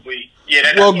 Probably.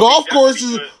 Yeah. Well, golf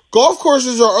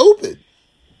courses are open.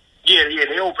 Yeah,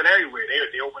 they open everywhere.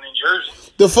 They open in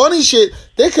Jersey. The funny shit,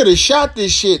 they could have shot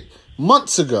this shit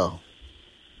months ago.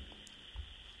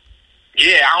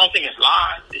 Yeah, I don't think it's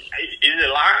live. Is it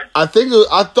live? I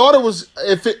thought it was.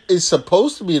 If it is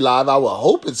supposed to be live, I would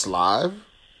hope it's live.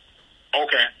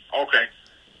 Okay.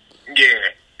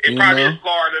 Yeah, it probably is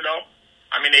Florida though.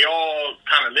 I mean, they all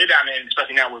kind of live down there,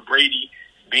 especially now with Brady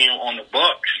being on the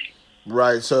Bucks.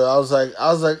 Right. So I was like,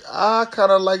 I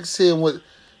kind of like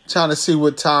trying to see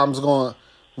what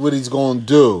what he's going to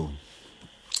do.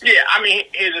 Yeah, I mean,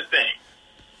 here's the thing.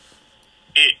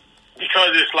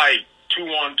 Because it's like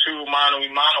 2-on-2,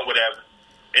 mano-a-mano, whatever,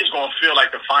 it's going to feel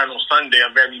like the final Sunday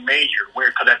are very major.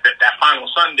 Because that final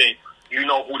Sunday, you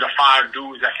know who the 5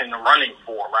 dudes that's in the running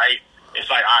for, right? It's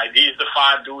like, all right, these are the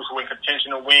 5 dudes who are in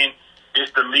contention to win. This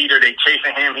the leader. They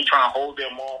chasing him. He trying to hold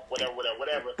them off, whatever.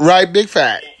 Right, big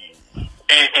fact. And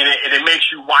it makes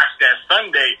you watch that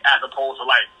Sunday as opposed to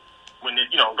like when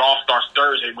golf starts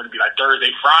Thursday. Would it be like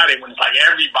Thursday, Friday when it's like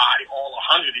everybody, all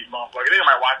 100 of these motherfuckers. They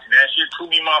might watching that shit.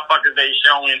 Too many motherfuckers they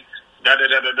showing.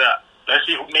 Let's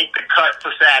see who make the cut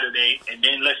for Saturday, and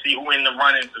then let's see who in the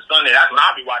running for Sunday. That's when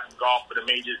I'll be watching golf for the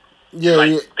majors. Yeah,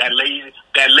 That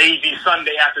lazy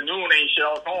Sunday afternoon ain't shit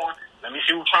else on. Let me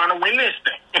see who's trying to win this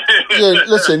thing. Yeah,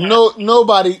 listen,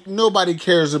 nobody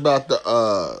cares about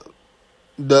the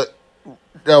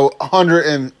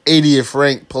 180th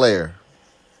ranked player.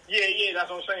 Yeah, that's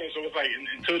what I'm saying. So it's like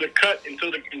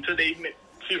until they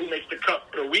see who makes the cut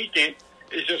for the weekend,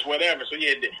 it's just whatever. So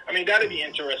yeah, I mean that'd be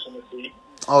interesting to see.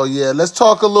 Oh yeah, let's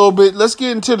talk a little bit. Let's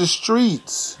get into the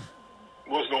streets.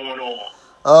 What's going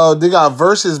on? They got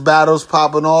versus battles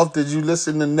popping off. Did you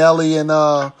listen to Nelly and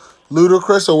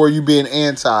Ludacris, or were you being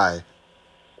anti?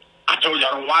 I told you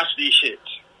I don't watch these shits.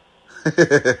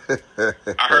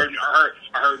 I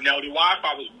heard Nelly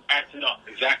Wi-Fi was acting up.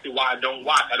 Exactly why I don't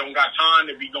watch. I don't got time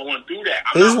to be going through that.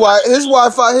 His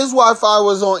Wi-Fi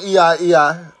was on EI.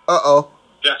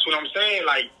 That's what I'm saying.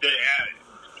 Like,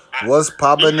 what's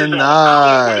popping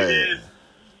tonight?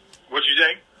 What you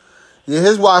say? Yeah,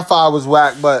 his Wi-Fi was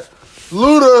whack, but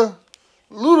Luda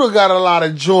got a lot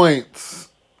of joints.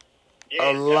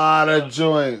 Yeah, a lot of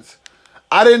joints.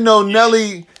 I didn't know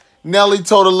Nelly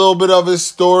told a little bit of his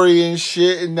story and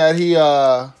shit, and that he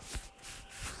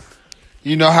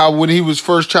how when he was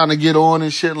first trying to get on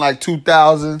and shit in like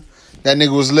 2000, that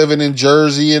nigga was living in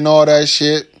Jersey and all that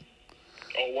shit.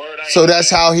 Oh, word. So that's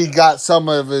how he got some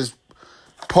of his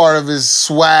part of his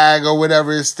swag or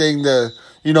whatever his thing to,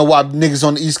 why niggas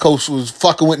on the East Coast was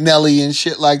fucking with Nelly and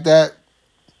shit like that.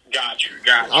 Got you.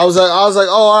 I was like,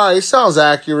 oh, all right, it sounds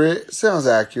accurate.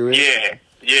 Yeah.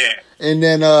 And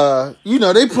then,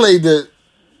 they played their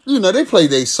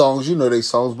songs, their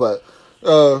songs, but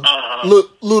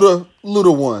Luda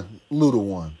won.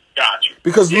 Got you.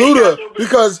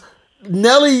 Because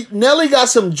Nelly got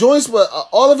some joints, but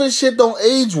all of his shit don't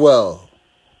age well.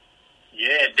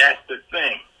 Yeah, that's the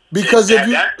thing. Because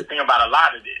that's the thing about a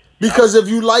lot of this. Because if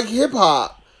you like hip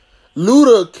hop,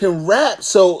 Luda can rap,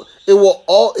 so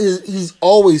he's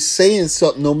always saying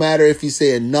something, no matter if he's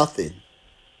saying nothing.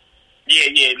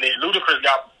 Yeah. Ludacris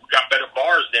got better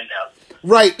bars than Nelly.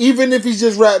 Right, even if he's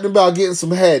just rapping about getting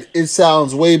some head, it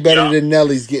sounds way better than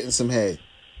Nelly's getting some head.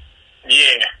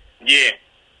 Yeah.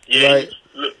 Right.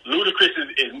 Ludacris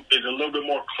is a little bit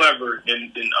more cleverer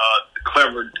than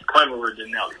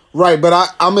Nelly. Right,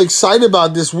 but I'm excited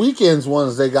about this weekend's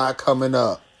ones they got coming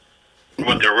up.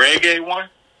 What, the reggae one?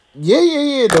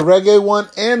 Yeah. The reggae one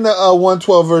and the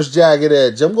 112 versus Jagged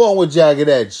Edge. I'm going with Jagged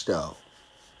Edge, though.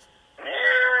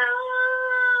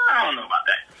 I don't know about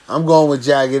that. I'm going with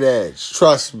Jagged Edge.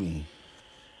 Trust me.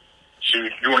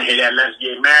 Shoot, you want to hear that Let's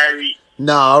Get Married?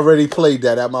 Nah, I already played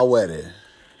that at my wedding.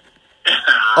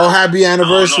 Oh, happy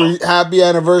anniversary. Happy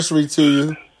anniversary to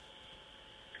you.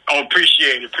 Oh,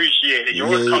 appreciate it.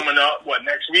 Yours coming up, what,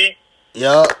 next week?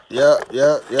 Yep. Yeah.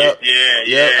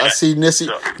 I see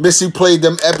Missy played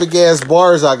them epic ass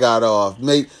bars I got off.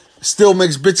 Still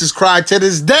makes bitches cry to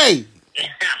this day.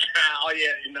 Oh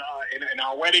yeah, in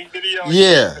our wedding video.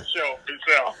 Yeah. For sure.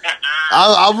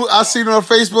 I seen on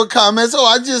Facebook comments. Oh,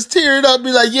 I just teared up.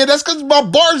 Be like, yeah, that's because my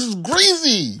bars is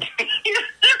greasy.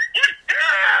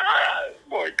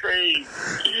 Boy, crazy.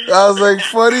 I was like,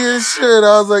 funny as shit.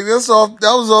 I was like,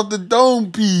 that was off the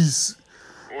dome piece.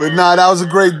 But nah, that was a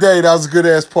great day. That was a good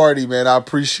ass party, man. I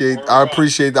appreciate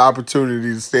the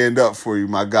opportunity to stand up for you,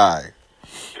 my guy.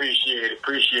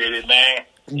 Appreciate it, man.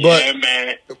 Yeah,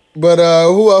 man. But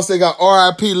who else they got?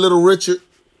 R.I.P. Little Richard.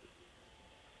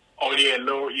 Oh yeah,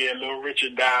 Little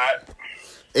Richard died.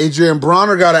 Adrian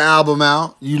Bronner got an album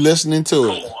out. You listening to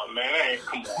it? Come on, man.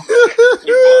 Come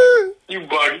on. You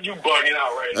bugging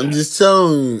out right now. I'm just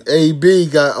telling you, AB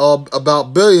got all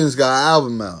about Billions got an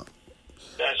album out.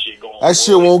 That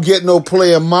shit won't get no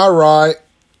play in my ride.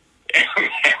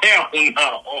 Hell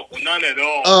no, none at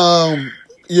all.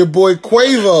 Your boy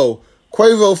Quavo.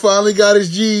 Quavo finally got his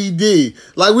GED.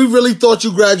 Like, we really thought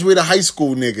you graduated high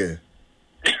school, nigga.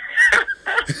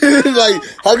 Like,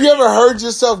 have you ever heard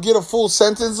yourself get a full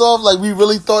sentence off? Like, we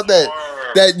really thought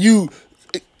that you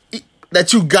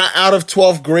got out of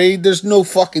 12th grade. There's no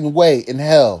fucking way in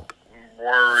hell.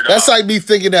 Word That's up. like me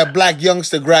thinking that Black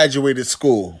youngster graduated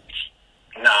school.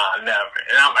 Nah, never.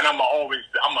 And I'm always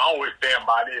stand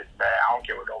by this, man. I don't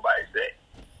care what nobody say.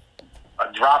 A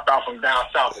dropout from down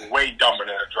south is way dumber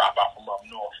than a dropout from up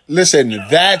north. Listen,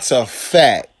 that's a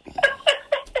fact.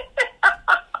 I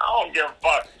don't give a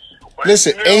fuck. But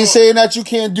listen, ain't saying that you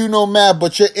can't do no math,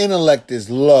 but your intellect is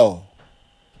low.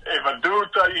 If a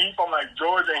dude tell you he from like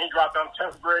Georgia and he dropped out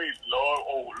 10th grade,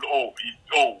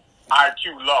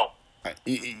 IQ low.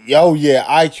 Yo, yeah,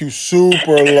 IQ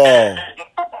super low.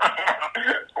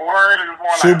 Word is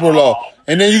more super like, low.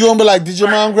 And then you're going to be like, did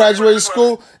your mom graduate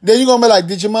school? Then you're going to be like,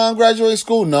 did your mom graduate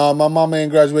school? No, my mom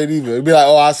ain't graduated either. It'll be like,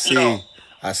 oh, I see.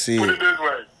 I see put it this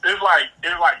way. It's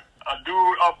like a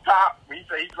dude up top, when he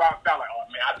say he dropped out, like, oh,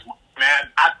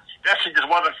 man, that shit just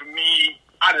wasn't for me.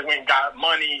 I just went and got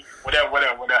money, whatever.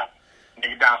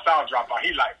 Nigga down south dropped out.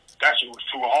 He like, that shit was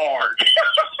too hard.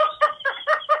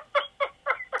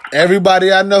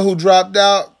 Everybody I know who dropped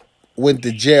out went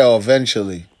to jail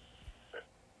eventually.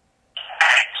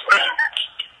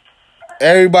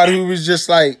 Everybody who was just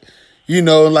like,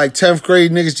 like 10th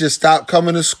grade niggas just stopped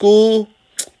coming to school.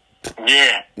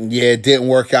 Yeah. Yeah, it didn't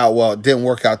work out well. It didn't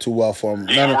work out too well for them.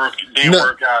 Didn't work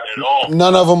out at all.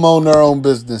 None of them own their own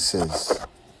businesses.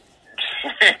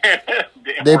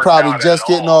 They probably just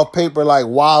getting off paper like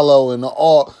Wallow and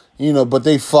all, but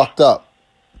they fucked up.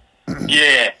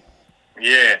 Yeah.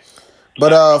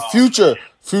 But Future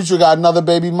got another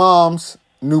baby moms,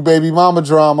 new baby mama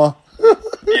drama.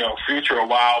 Future a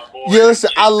wild boy. Yeah,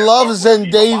 listen, I love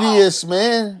Zendavius,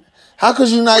 man. How could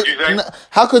you not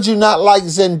like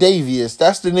Zendavius?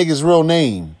 That's the nigga's real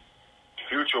name.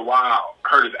 Future wild.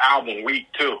 Heard his album weak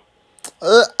too.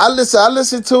 I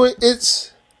listen to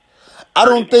it. I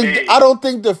don't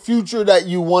think the Future that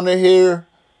you want to hear,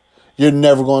 you're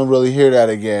never going to really hear that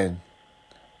again.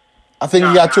 I think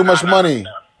he got too much money.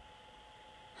 No.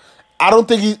 I don't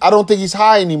think he's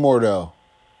high anymore though.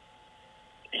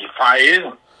 He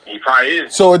probably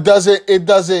is. So it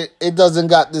doesn't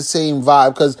got the same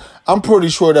vibe, because I'm pretty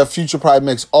sure that Future probably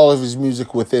makes all of his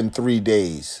music within 3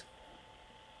 days.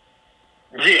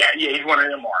 Yeah, he's one of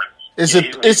them artists.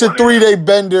 It's a 3-day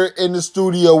bender in the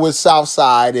studio with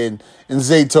Southside and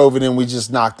Zaytoven, and we just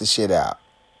knocked the shit out.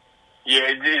 Yeah,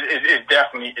 it's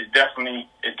definitely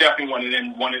one of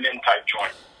them type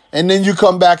joints. And then you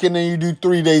come back and then you do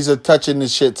 3 days of touching the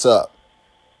shits up.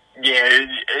 Yeah,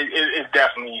 it's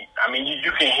definitely. I mean,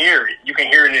 you can hear it. You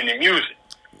can hear it in the music.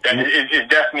 That it's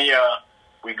definitely.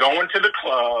 We going to the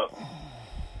club.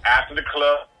 After the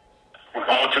club, we're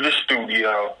going to the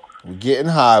studio. We're getting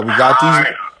high. We got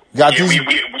these.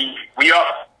 We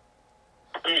up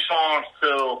 3 songs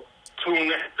till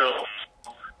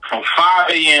from 5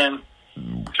 a.m.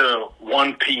 to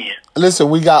 1 p.m. Listen,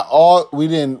 we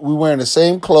wearing the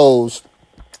same clothes.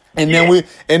 And then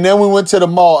we went to the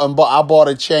mall and I bought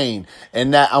a chain,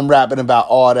 and that I'm rapping about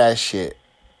all that shit.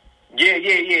 Yeah.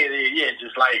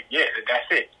 Just like that's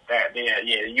it.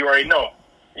 You already know.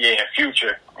 Yeah,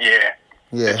 Future. Yeah.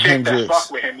 The chick that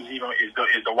fuck with him is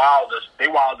the wildest. They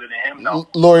wilder than him though.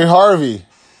 Lori Harvey,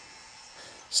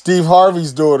 Steve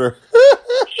Harvey's daughter.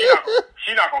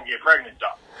 She not gonna get pregnant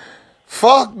though.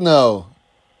 Fuck no.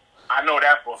 I know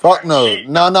that for a fuck fact.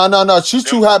 No. She's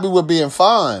too happy with being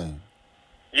fine.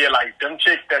 Yeah, like them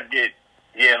chicks that get,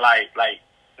 like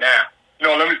now.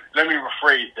 Let let me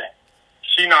rephrase that.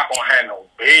 She not gonna have no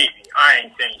baby. I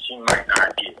ain't saying she might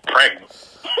not get pregnant.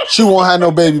 She won't have no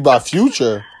baby by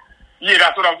Future. Yeah,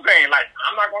 that's what I'm saying. Like,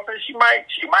 I'm not gonna say she might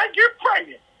get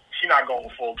pregnant. She not going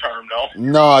full term though.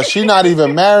 No, she not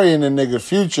even marrying the nigga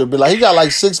Future. But like, he got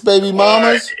like 6 baby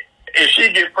mamas. If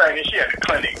she get pregnant, she at the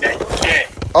clinic. That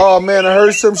Oh man, I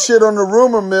heard some shit on the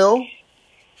rumor mill.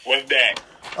 What's that?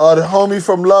 The homie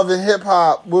from Love and Hip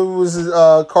Hop, what was his,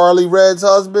 Carly Red's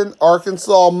husband,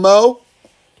 Arkansas Mo.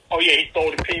 Oh yeah, he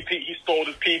stole the PP. He stole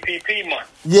the PPP money.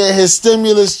 Yeah, his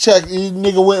stimulus check. He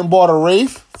nigga went and bought a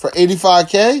Wraith for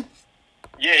 $85K.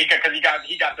 Yeah, because he got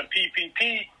the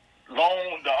PPP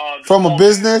loan. The from a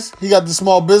business. He got the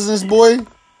small business boy.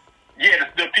 Yeah,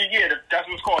 that's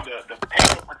what's called the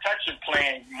payment protection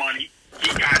plan money. He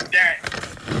got that,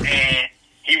 and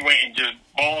he went and just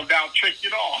balled out, tricked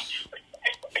it off.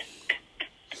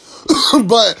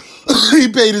 But he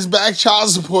paid his back child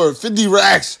support, 50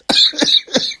 racks.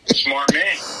 Smart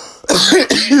man.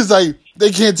 He's like,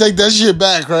 they can't take that shit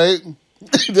back, right?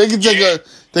 They can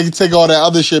take all that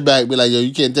other shit back. Be like, yo,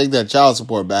 you can't take that child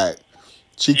support back.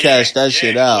 She cashed that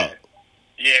shit out.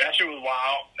 Yeah, that shit was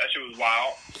wild.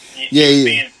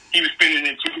 He was spinning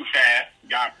it too fast.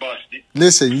 Got busted.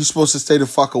 Listen, you supposed to stay the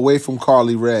fuck away from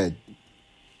Carly Red.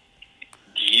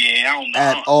 Yeah, I don't know.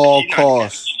 At all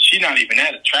costs. She's not even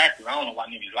that attractive. I don't know why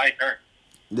niggas like her.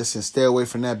 Listen, stay away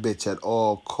from that bitch at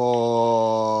all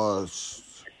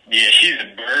costs. Yeah, she's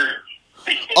a bird.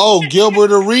 Oh,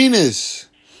 Gilbert Arenas.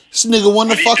 This nigga won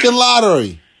the fucking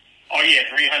lottery. Oh, yeah,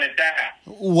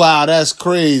 300,000. Wow, that's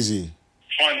crazy.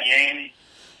 Funny, ain't he?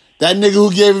 That nigga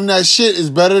who gave him that shit is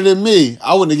better than me.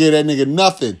 I wouldn't have gave that nigga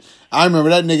nothing. I remember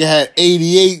that nigga had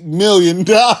 $88 million.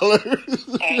 Oh, his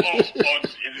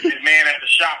man at the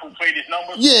shop who played his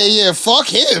numbers? Yeah, fuck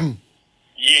him.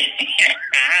 Yeah.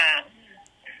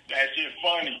 That shit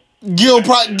funny. Gil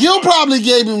probably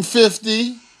gave him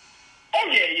 50. Oh,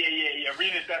 yeah.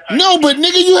 Arenas that type. No, but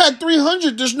nigga, you had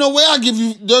 300. There's no way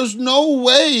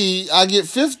I get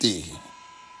 50.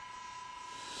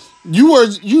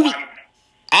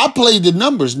 I played the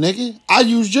numbers, nigga. I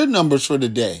used your numbers for the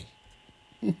day.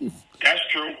 That's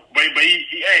true. But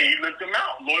he looked him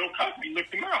out. Loyal customer, he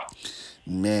looked him out.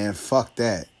 Man, fuck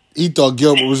that. He thought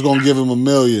Gilbert was going to give him $1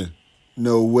 million.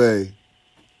 No way.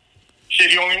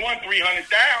 Shit, he only won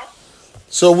 300,000.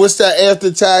 So what's that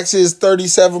after taxes?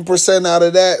 37% out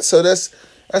of that. So that's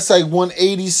like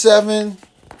 187.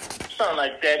 Something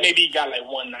like that. Maybe he got like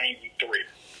 193.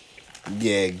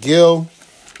 Yeah,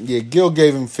 Gil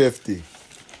gave him 50.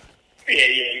 Yeah.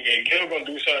 Gil gonna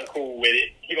do something cool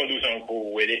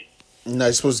with it. No,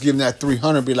 you're supposed to give him that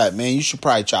 300. Be like, man, you should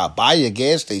probably try to buy your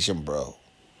gas station, bro.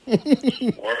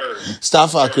 Word.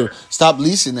 Stop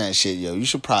leasing that shit, yo. You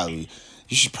should probably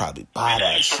buy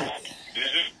that shit.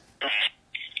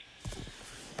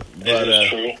 This is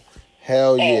true.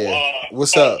 Hell yeah.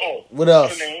 What's up? What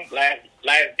else? Last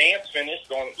Dance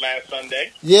finished on last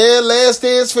Sunday. Yeah, Last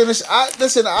Dance finished.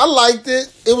 I liked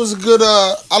it. It was a good.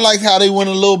 I liked how they went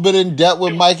a little bit in depth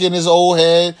with Mike in his old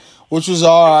head, which was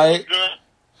all right.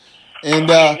 And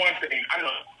I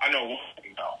know one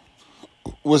thing though.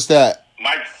 What's that?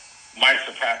 Mike's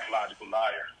a pathological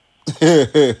liar.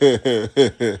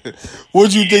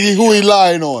 What you think? Who he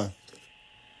lying on?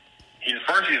 He's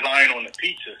lying on the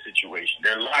pizza situation.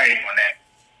 They're lying on that.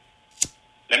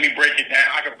 Let me break it down.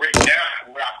 I can break it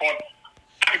down where I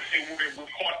can say where we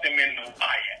caught them in the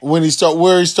lie. Where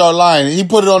he start lying? He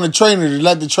put it on the trainer to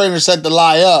let the trainer set the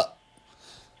lie up.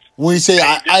 When he say,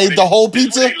 I ate the whole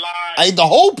pizza? I ate the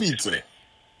whole pizza. This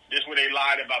is where they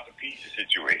lied about the pizza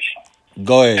situation.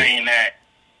 Go ahead. Saying that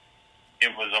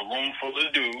it was a room full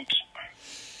of dudes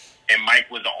and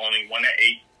Mike was the only one that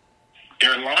ate.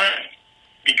 They're lying.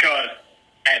 Because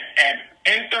at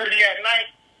 10:30 at night,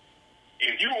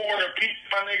 if you order a pizza,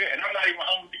 my nigga, and I'm not even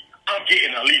hungry, I'm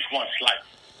getting at least one slice.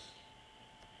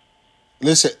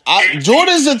 Listen,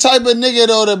 Jordan's the type of nigga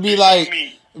though to be like,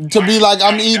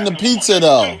 I'm eating the pizza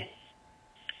though.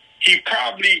 He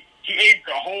ate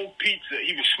the whole pizza.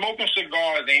 He was smoking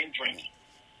cigars and drinking.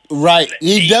 Right.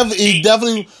 He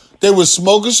definitely. They were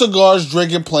smoking cigars,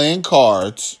 drinking, playing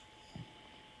cards.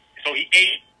 So he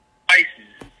ate slices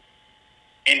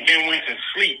and then went to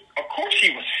sleep. Of course,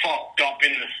 he was fucked up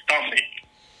in the stomach.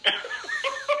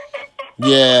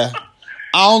 Yeah.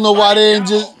 I don't know why they didn't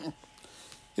just...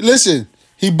 Listen,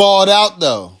 he balled out,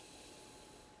 though.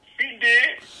 He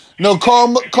did. No,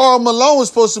 Karl Malone was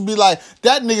supposed to be like,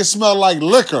 that nigga smelled like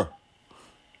liquor.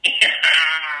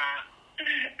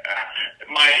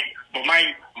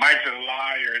 Mike's a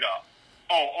liar, though.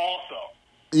 Oh, also.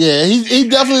 Yeah, he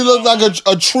definitely looked like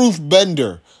a truth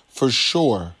bender, for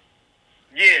sure.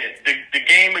 Yeah, Yeah, the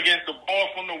game against the ball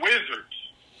from the Wizards.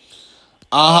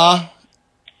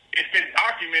 It's been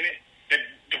documented that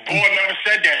the boy never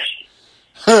said that shit.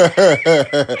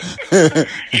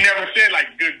 He never said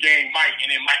like "good game, Mike,"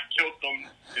 and then Mike killed them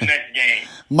the next game.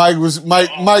 Mike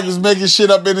was making shit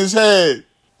up in his head.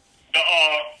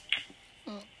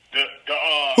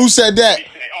 Who said that?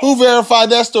 Who verified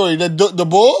that story? The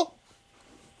bull?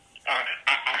 I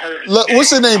heard. What's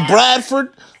his name?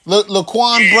 Bradford?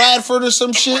 Laquan Bradford or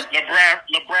some shit?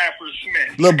 LeBradford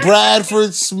Smith.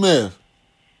 LeBradford Smith.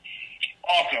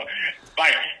 Also,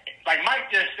 like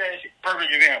Mike just said,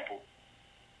 perfect example.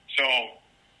 So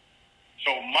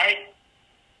Mike,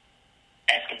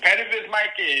 as competitive as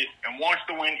Mike is and wants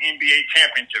to win NBA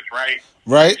championships, right?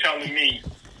 Right. You're telling me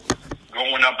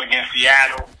going up against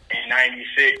Seattle in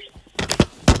 '96,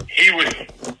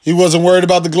 he wasn't worried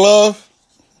about the glove?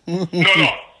 No.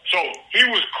 So he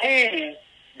was cool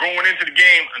going into the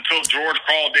game until George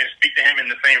called in, speak to him in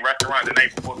the same restaurant the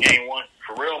night before game one.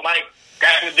 For real, Mike,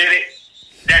 that's what did it.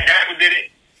 That's what did it.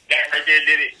 That right there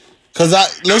did it. Cause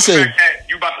listen, the fact that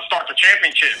you about to start the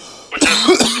championship, but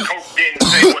just the coach didn't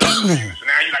say what else to do. So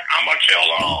now you're like, I'm gonna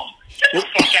chill on. Get the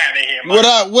fuck out of here,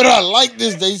 Mike. What I like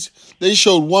this, they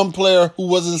showed one player who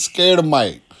wasn't scared of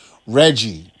Mike,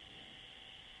 Reggie.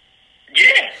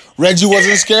 Yeah. Reggie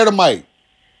wasn't scared of Mike.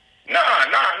 Nah,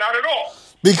 not at all.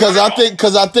 Because I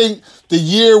think the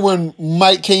year when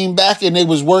Mike came back and they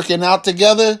was working out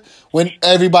together, when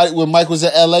Mike was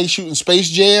at LA shooting Space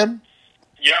Jam.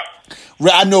 Yep.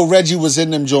 I know Reggie was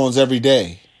in them Jones every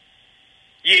day.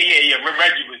 Yeah.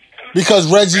 Reggie was. Because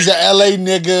Reggie's an LA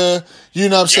nigga, you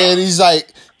know what I'm saying? He's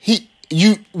like,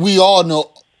 we all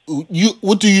know,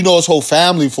 what do you know his whole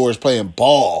family for is playing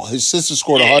ball. His sister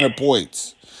scored 100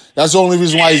 points. That's the only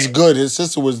reason why he's good. His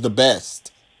sister was the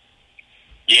best.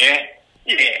 Yeah.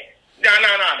 No.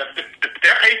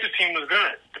 Their Pacers team was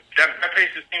good. That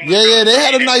Pacers team was good. Yeah, they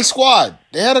had a nice squad.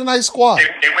 They went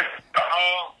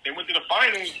to the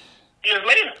finals years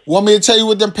later. Want me to tell you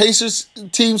what them Pacers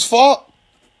teams fought?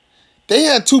 They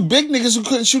had two big niggas who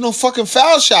couldn't shoot no fucking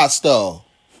foul shots, though.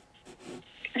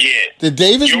 Yeah. The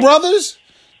Davis brothers?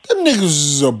 Them niggas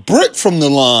was a brick from the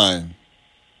line.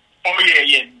 Oh,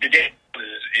 yeah. The Davis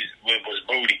was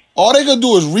booty. All they gonna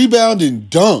do is rebound and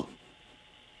dunk.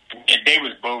 Yeah, they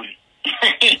was booty.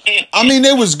 I mean,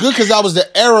 they was good because that was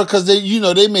the era because they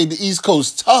made the East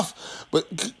Coast tough, but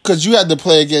because you had to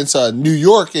play against New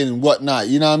York and whatnot,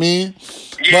 you know what I mean?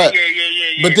 Yeah.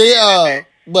 But they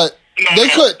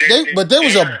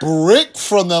was a brick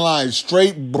from the line,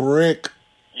 straight brick.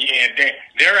 Yeah,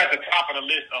 they're at the top of the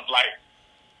list of like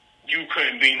you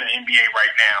couldn't be in the NBA right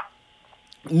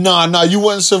now. Nah, you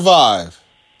wouldn't survive.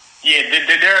 Yeah,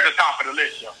 they're at the top of the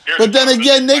list, yo. But then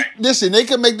again, they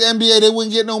could make the NBA, they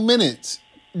wouldn't get no minutes.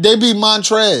 They beat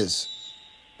Montrez.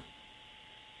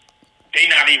 They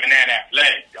not even that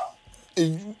athletic, though.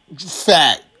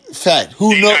 Fact.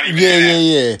 Who knows?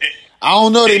 Yeah. I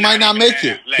don't know. They might not make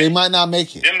it. They might not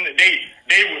make it.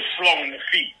 They were slow in the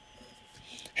feet.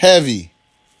 Heavy.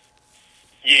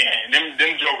 Yeah, them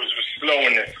jokers were slow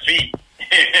in the feet.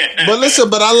 But listen,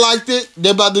 I liked it.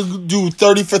 They're about to do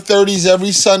 30 for 30s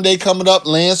every Sunday coming up.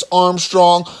 Lance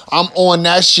Armstrong. I'm on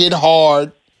that shit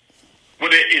hard.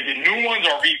 But is it new ones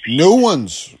or repeats? New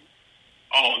ones.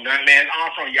 Oh, Lance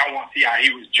Armstrong, y'all want to see how he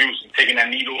was juicing, taking that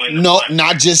needle in the No, blood.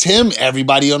 not just him.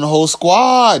 Everybody on the whole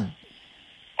squad.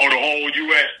 Oh, the whole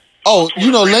U.S. Oh,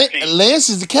 Lance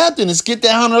is the captain. It's get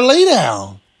down or lay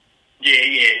down.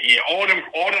 Yeah. All them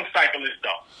cyclists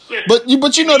though. Listen, But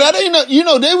that ain't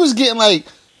they was getting like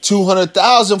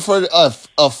 $200,000 for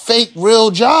a fake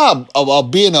real job of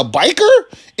being a biker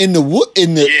in the what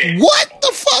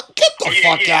the fuck? Get the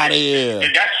fuck out of here!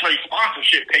 And that's straight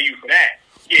sponsorship pay you for that.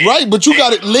 Yeah. Right, but you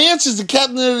got it. Lance is the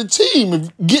captain of the team.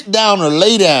 Get down or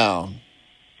lay down.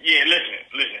 Yeah, listen.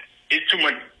 It's too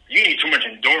much. You need too much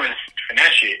endurance for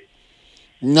that shit.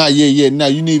 Nah, yeah. Now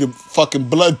you need a fucking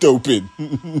blood doping. You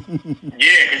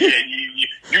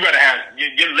gotta have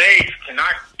your legs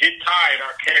cannot get tired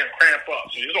or can't cramp up.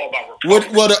 So it's all about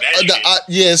recovery.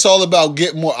 It's all about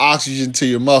getting more oxygen to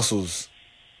your muscles.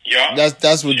 Yeah,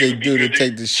 that's what they do to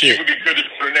take the shit. It would be good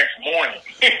for the next morning.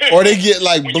 Or they get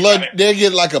like blood. They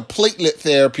get like a platelet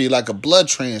therapy, like a blood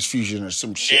transfusion or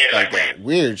some shit like that.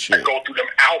 Weird shit. I go through them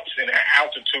Alps in an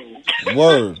altitude.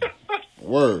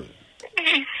 Word.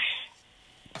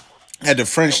 Had the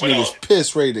French niggas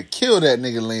pissed, ready to kill that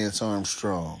nigga Lance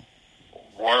Armstrong.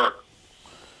 Word.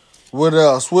 What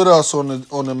else on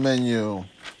the menu?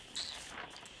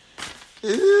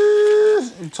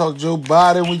 We talk Joe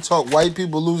Biden. We talk white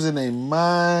people losing their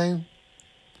mind.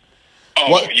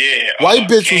 White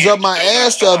bitch was up my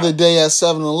ass the other day at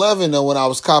 7-Eleven though when I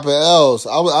was copping L's.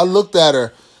 I looked at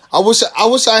her. I wish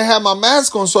I had my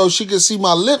mask on so she could see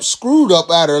my lips screwed up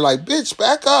at her. Like, bitch,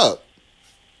 back up.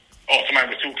 Oh, somebody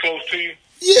was too close to you?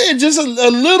 Yeah, just a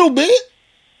little bit.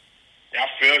 Yeah, I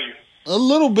feel you. A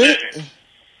little bit. Listen,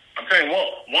 I'm telling you,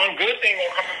 one good thing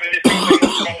gonna come from this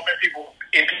thing people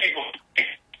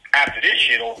after this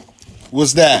shit.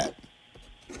 What's that?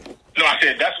 No, I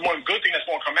said that's one good thing that's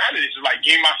gonna come out of this. Is like,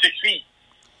 give me my 6 feet.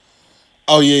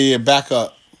 Oh yeah, back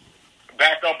up.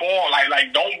 Back up all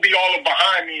like don't be all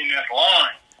behind me in this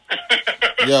line.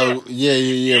 Yo, yeah.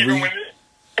 Even when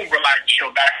we're like,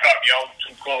 chill, back up, yo,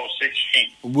 too close, 6 feet.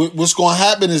 What's gonna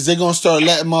happen is they're gonna start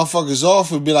letting motherfuckers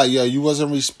off and be like, yo, you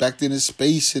wasn't respecting the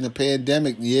space in the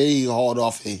pandemic. Yeah, he hauled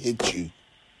off and hit you.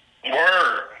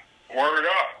 Word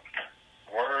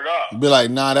up. Be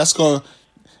like, nah, that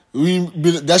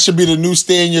should be the new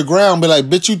stay in your ground. Be like,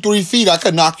 bitch, you 3 feet, I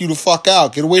could knock you the fuck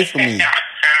out. Get away from me.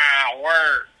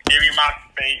 Word. Give me my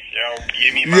space, yo.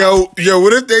 Give me my space. Yo,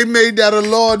 what if they made that a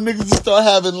law and niggas just start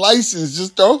having license?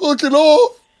 Just start hooking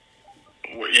off?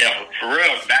 Yeah, for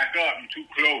real. Back up. You too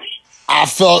close. I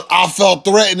felt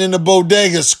threatened in the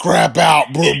bodega. Scrap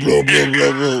out. Blah, blah, blah,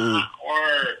 blah, blah.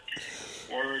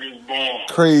 Word is born.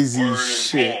 Crazy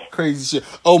shit.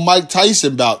 Oh, Mike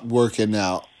Tyson about working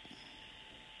out.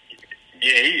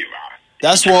 Yeah, he.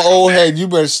 That's one old head. You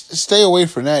better stay away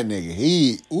from that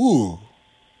nigga. Ooh.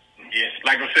 Yes,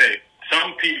 like I said,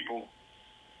 some people,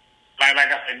 like I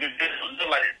said,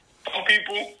 some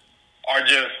people are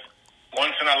just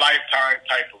once in a lifetime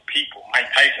type of people. Mike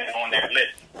Tyson is on that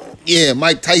list. Yeah,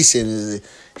 Mike Tyson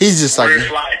he's just like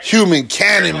human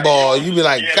cannonball. You be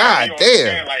like, God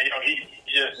damn. Like, he's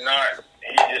just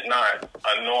not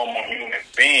a normal human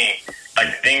being.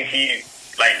 Like the things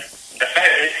the fact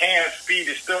that his hand speed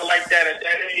is still like that at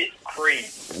that age,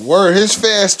 crazy. Word, his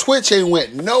fast twitch ain't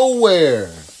went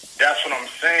nowhere. That's what I'm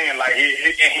saying. Like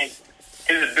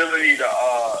his ability to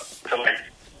like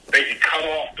basically cut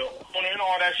off the and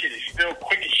all that shit is still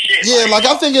quick as shit. Yeah, like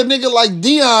I think a nigga like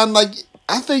Dion, like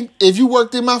I think if you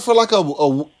worked him out for like a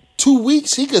 2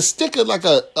 weeks, he could stick it like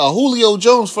a Julio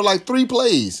Jones for like 3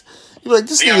 plays. You be like,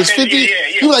 this nigga's 50. You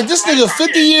be like, this nigga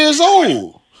 50 years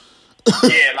old. Let me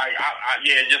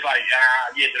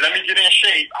get in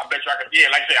shape. I bet you I could. Yeah,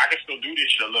 like I said, I can still do this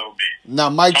shit a little bit. Now,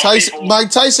 Mike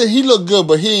Tyson, he looked good,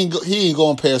 but he ain't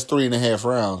going past 3.5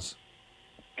 rounds.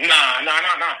 Nah.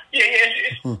 Yeah.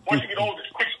 It's, once you get old, it's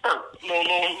a quick spurt,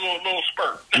 little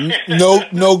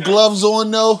spurt. No gloves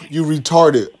on though. You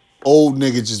retarded. Old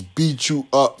nigga just beat you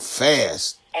up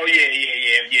fast. Oh yeah.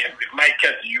 If Mike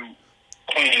catch you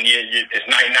clean, it's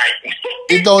night.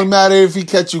 It don't matter if he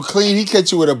catch you clean. He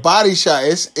catch you with a body shot.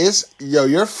 It's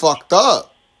you're fucked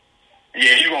up.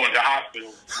 Yeah, you going to the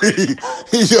hospital.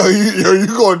 you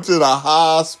going to the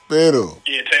hospital.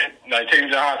 Yeah, take me to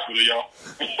the hospital, y'all.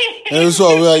 And it's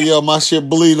all like, yo, my shit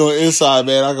bleed on the inside,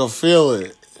 man. I can feel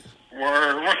it.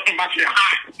 Word, my shit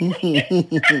hot.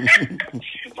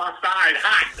 My side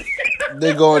hot.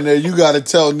 They go in there, you got to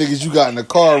tell niggas you got in a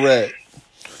car wreck.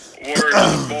 Word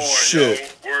is born, shit.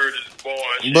 Yo. Word is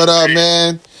born. But,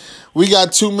 man, we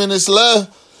got 2 minutes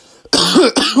left.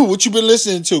 What you been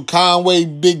listening to? Conway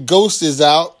Big Ghost is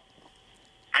out.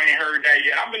 I ain't heard that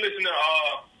yet. I've been listening to,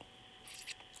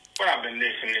 what I've been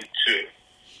listening to?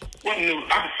 What new?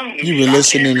 You been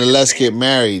listening to Let's Get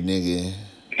Married, nigga.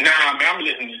 Nah, man, I'm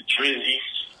listening to Drizzy.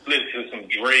 Listening to some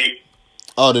Drake.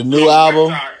 Oh, the new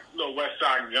album? Little West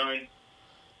Side Gun.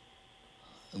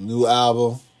 New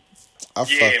album. I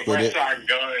fuck with it. West Side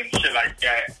Gun, shit like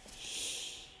that.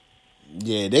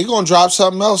 Yeah, they gonna drop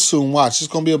something else soon. Watch, it's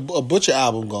gonna be a Butcher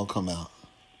album gonna come out.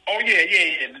 Oh yeah.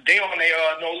 They on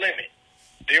their No Limit.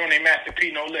 They on their Master P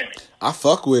No Limit. I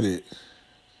fuck with it.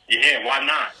 Yeah, why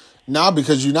not? Nah,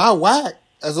 because you're not whack.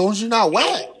 As long as you're not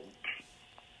whack. No.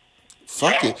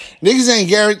 Fuck it. Niggas ain't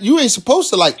guaranteed. You ain't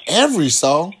supposed to like every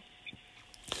song.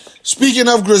 Speaking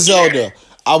of Griselda,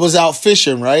 I was out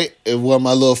fishing, right? In one of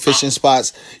my little fishing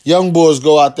spots. Young boys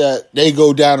go out there. They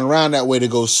go down around that way to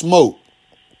go smoke.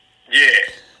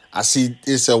 Yeah. I see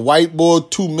it's a white boy,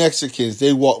 2 Mexicans.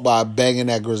 They walk by banging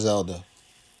that Griselda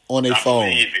on their phone.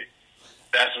 Believe it.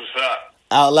 That's what's up.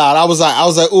 Out loud. I was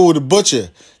like, ooh, the Butcher.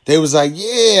 They was like,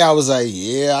 yeah. I was like,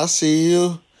 yeah, I see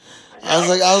you. I was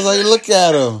like, look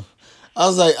at him. I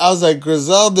was like,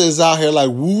 Griselda is out here like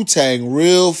Wu-Tang,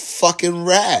 real fucking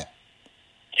rap.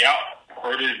 Yep.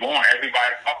 Word is born.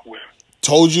 Everybody fuck with him.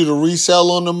 Told you the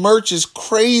resale on the merch is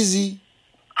crazy.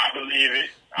 I believe it.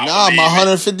 My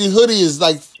 150 hoodie is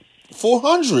like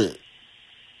 400.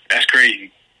 That's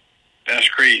crazy.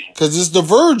 Cause it's the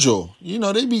Virgil. You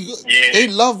know, they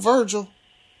love Virgil.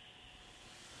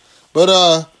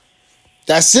 But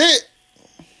that's it.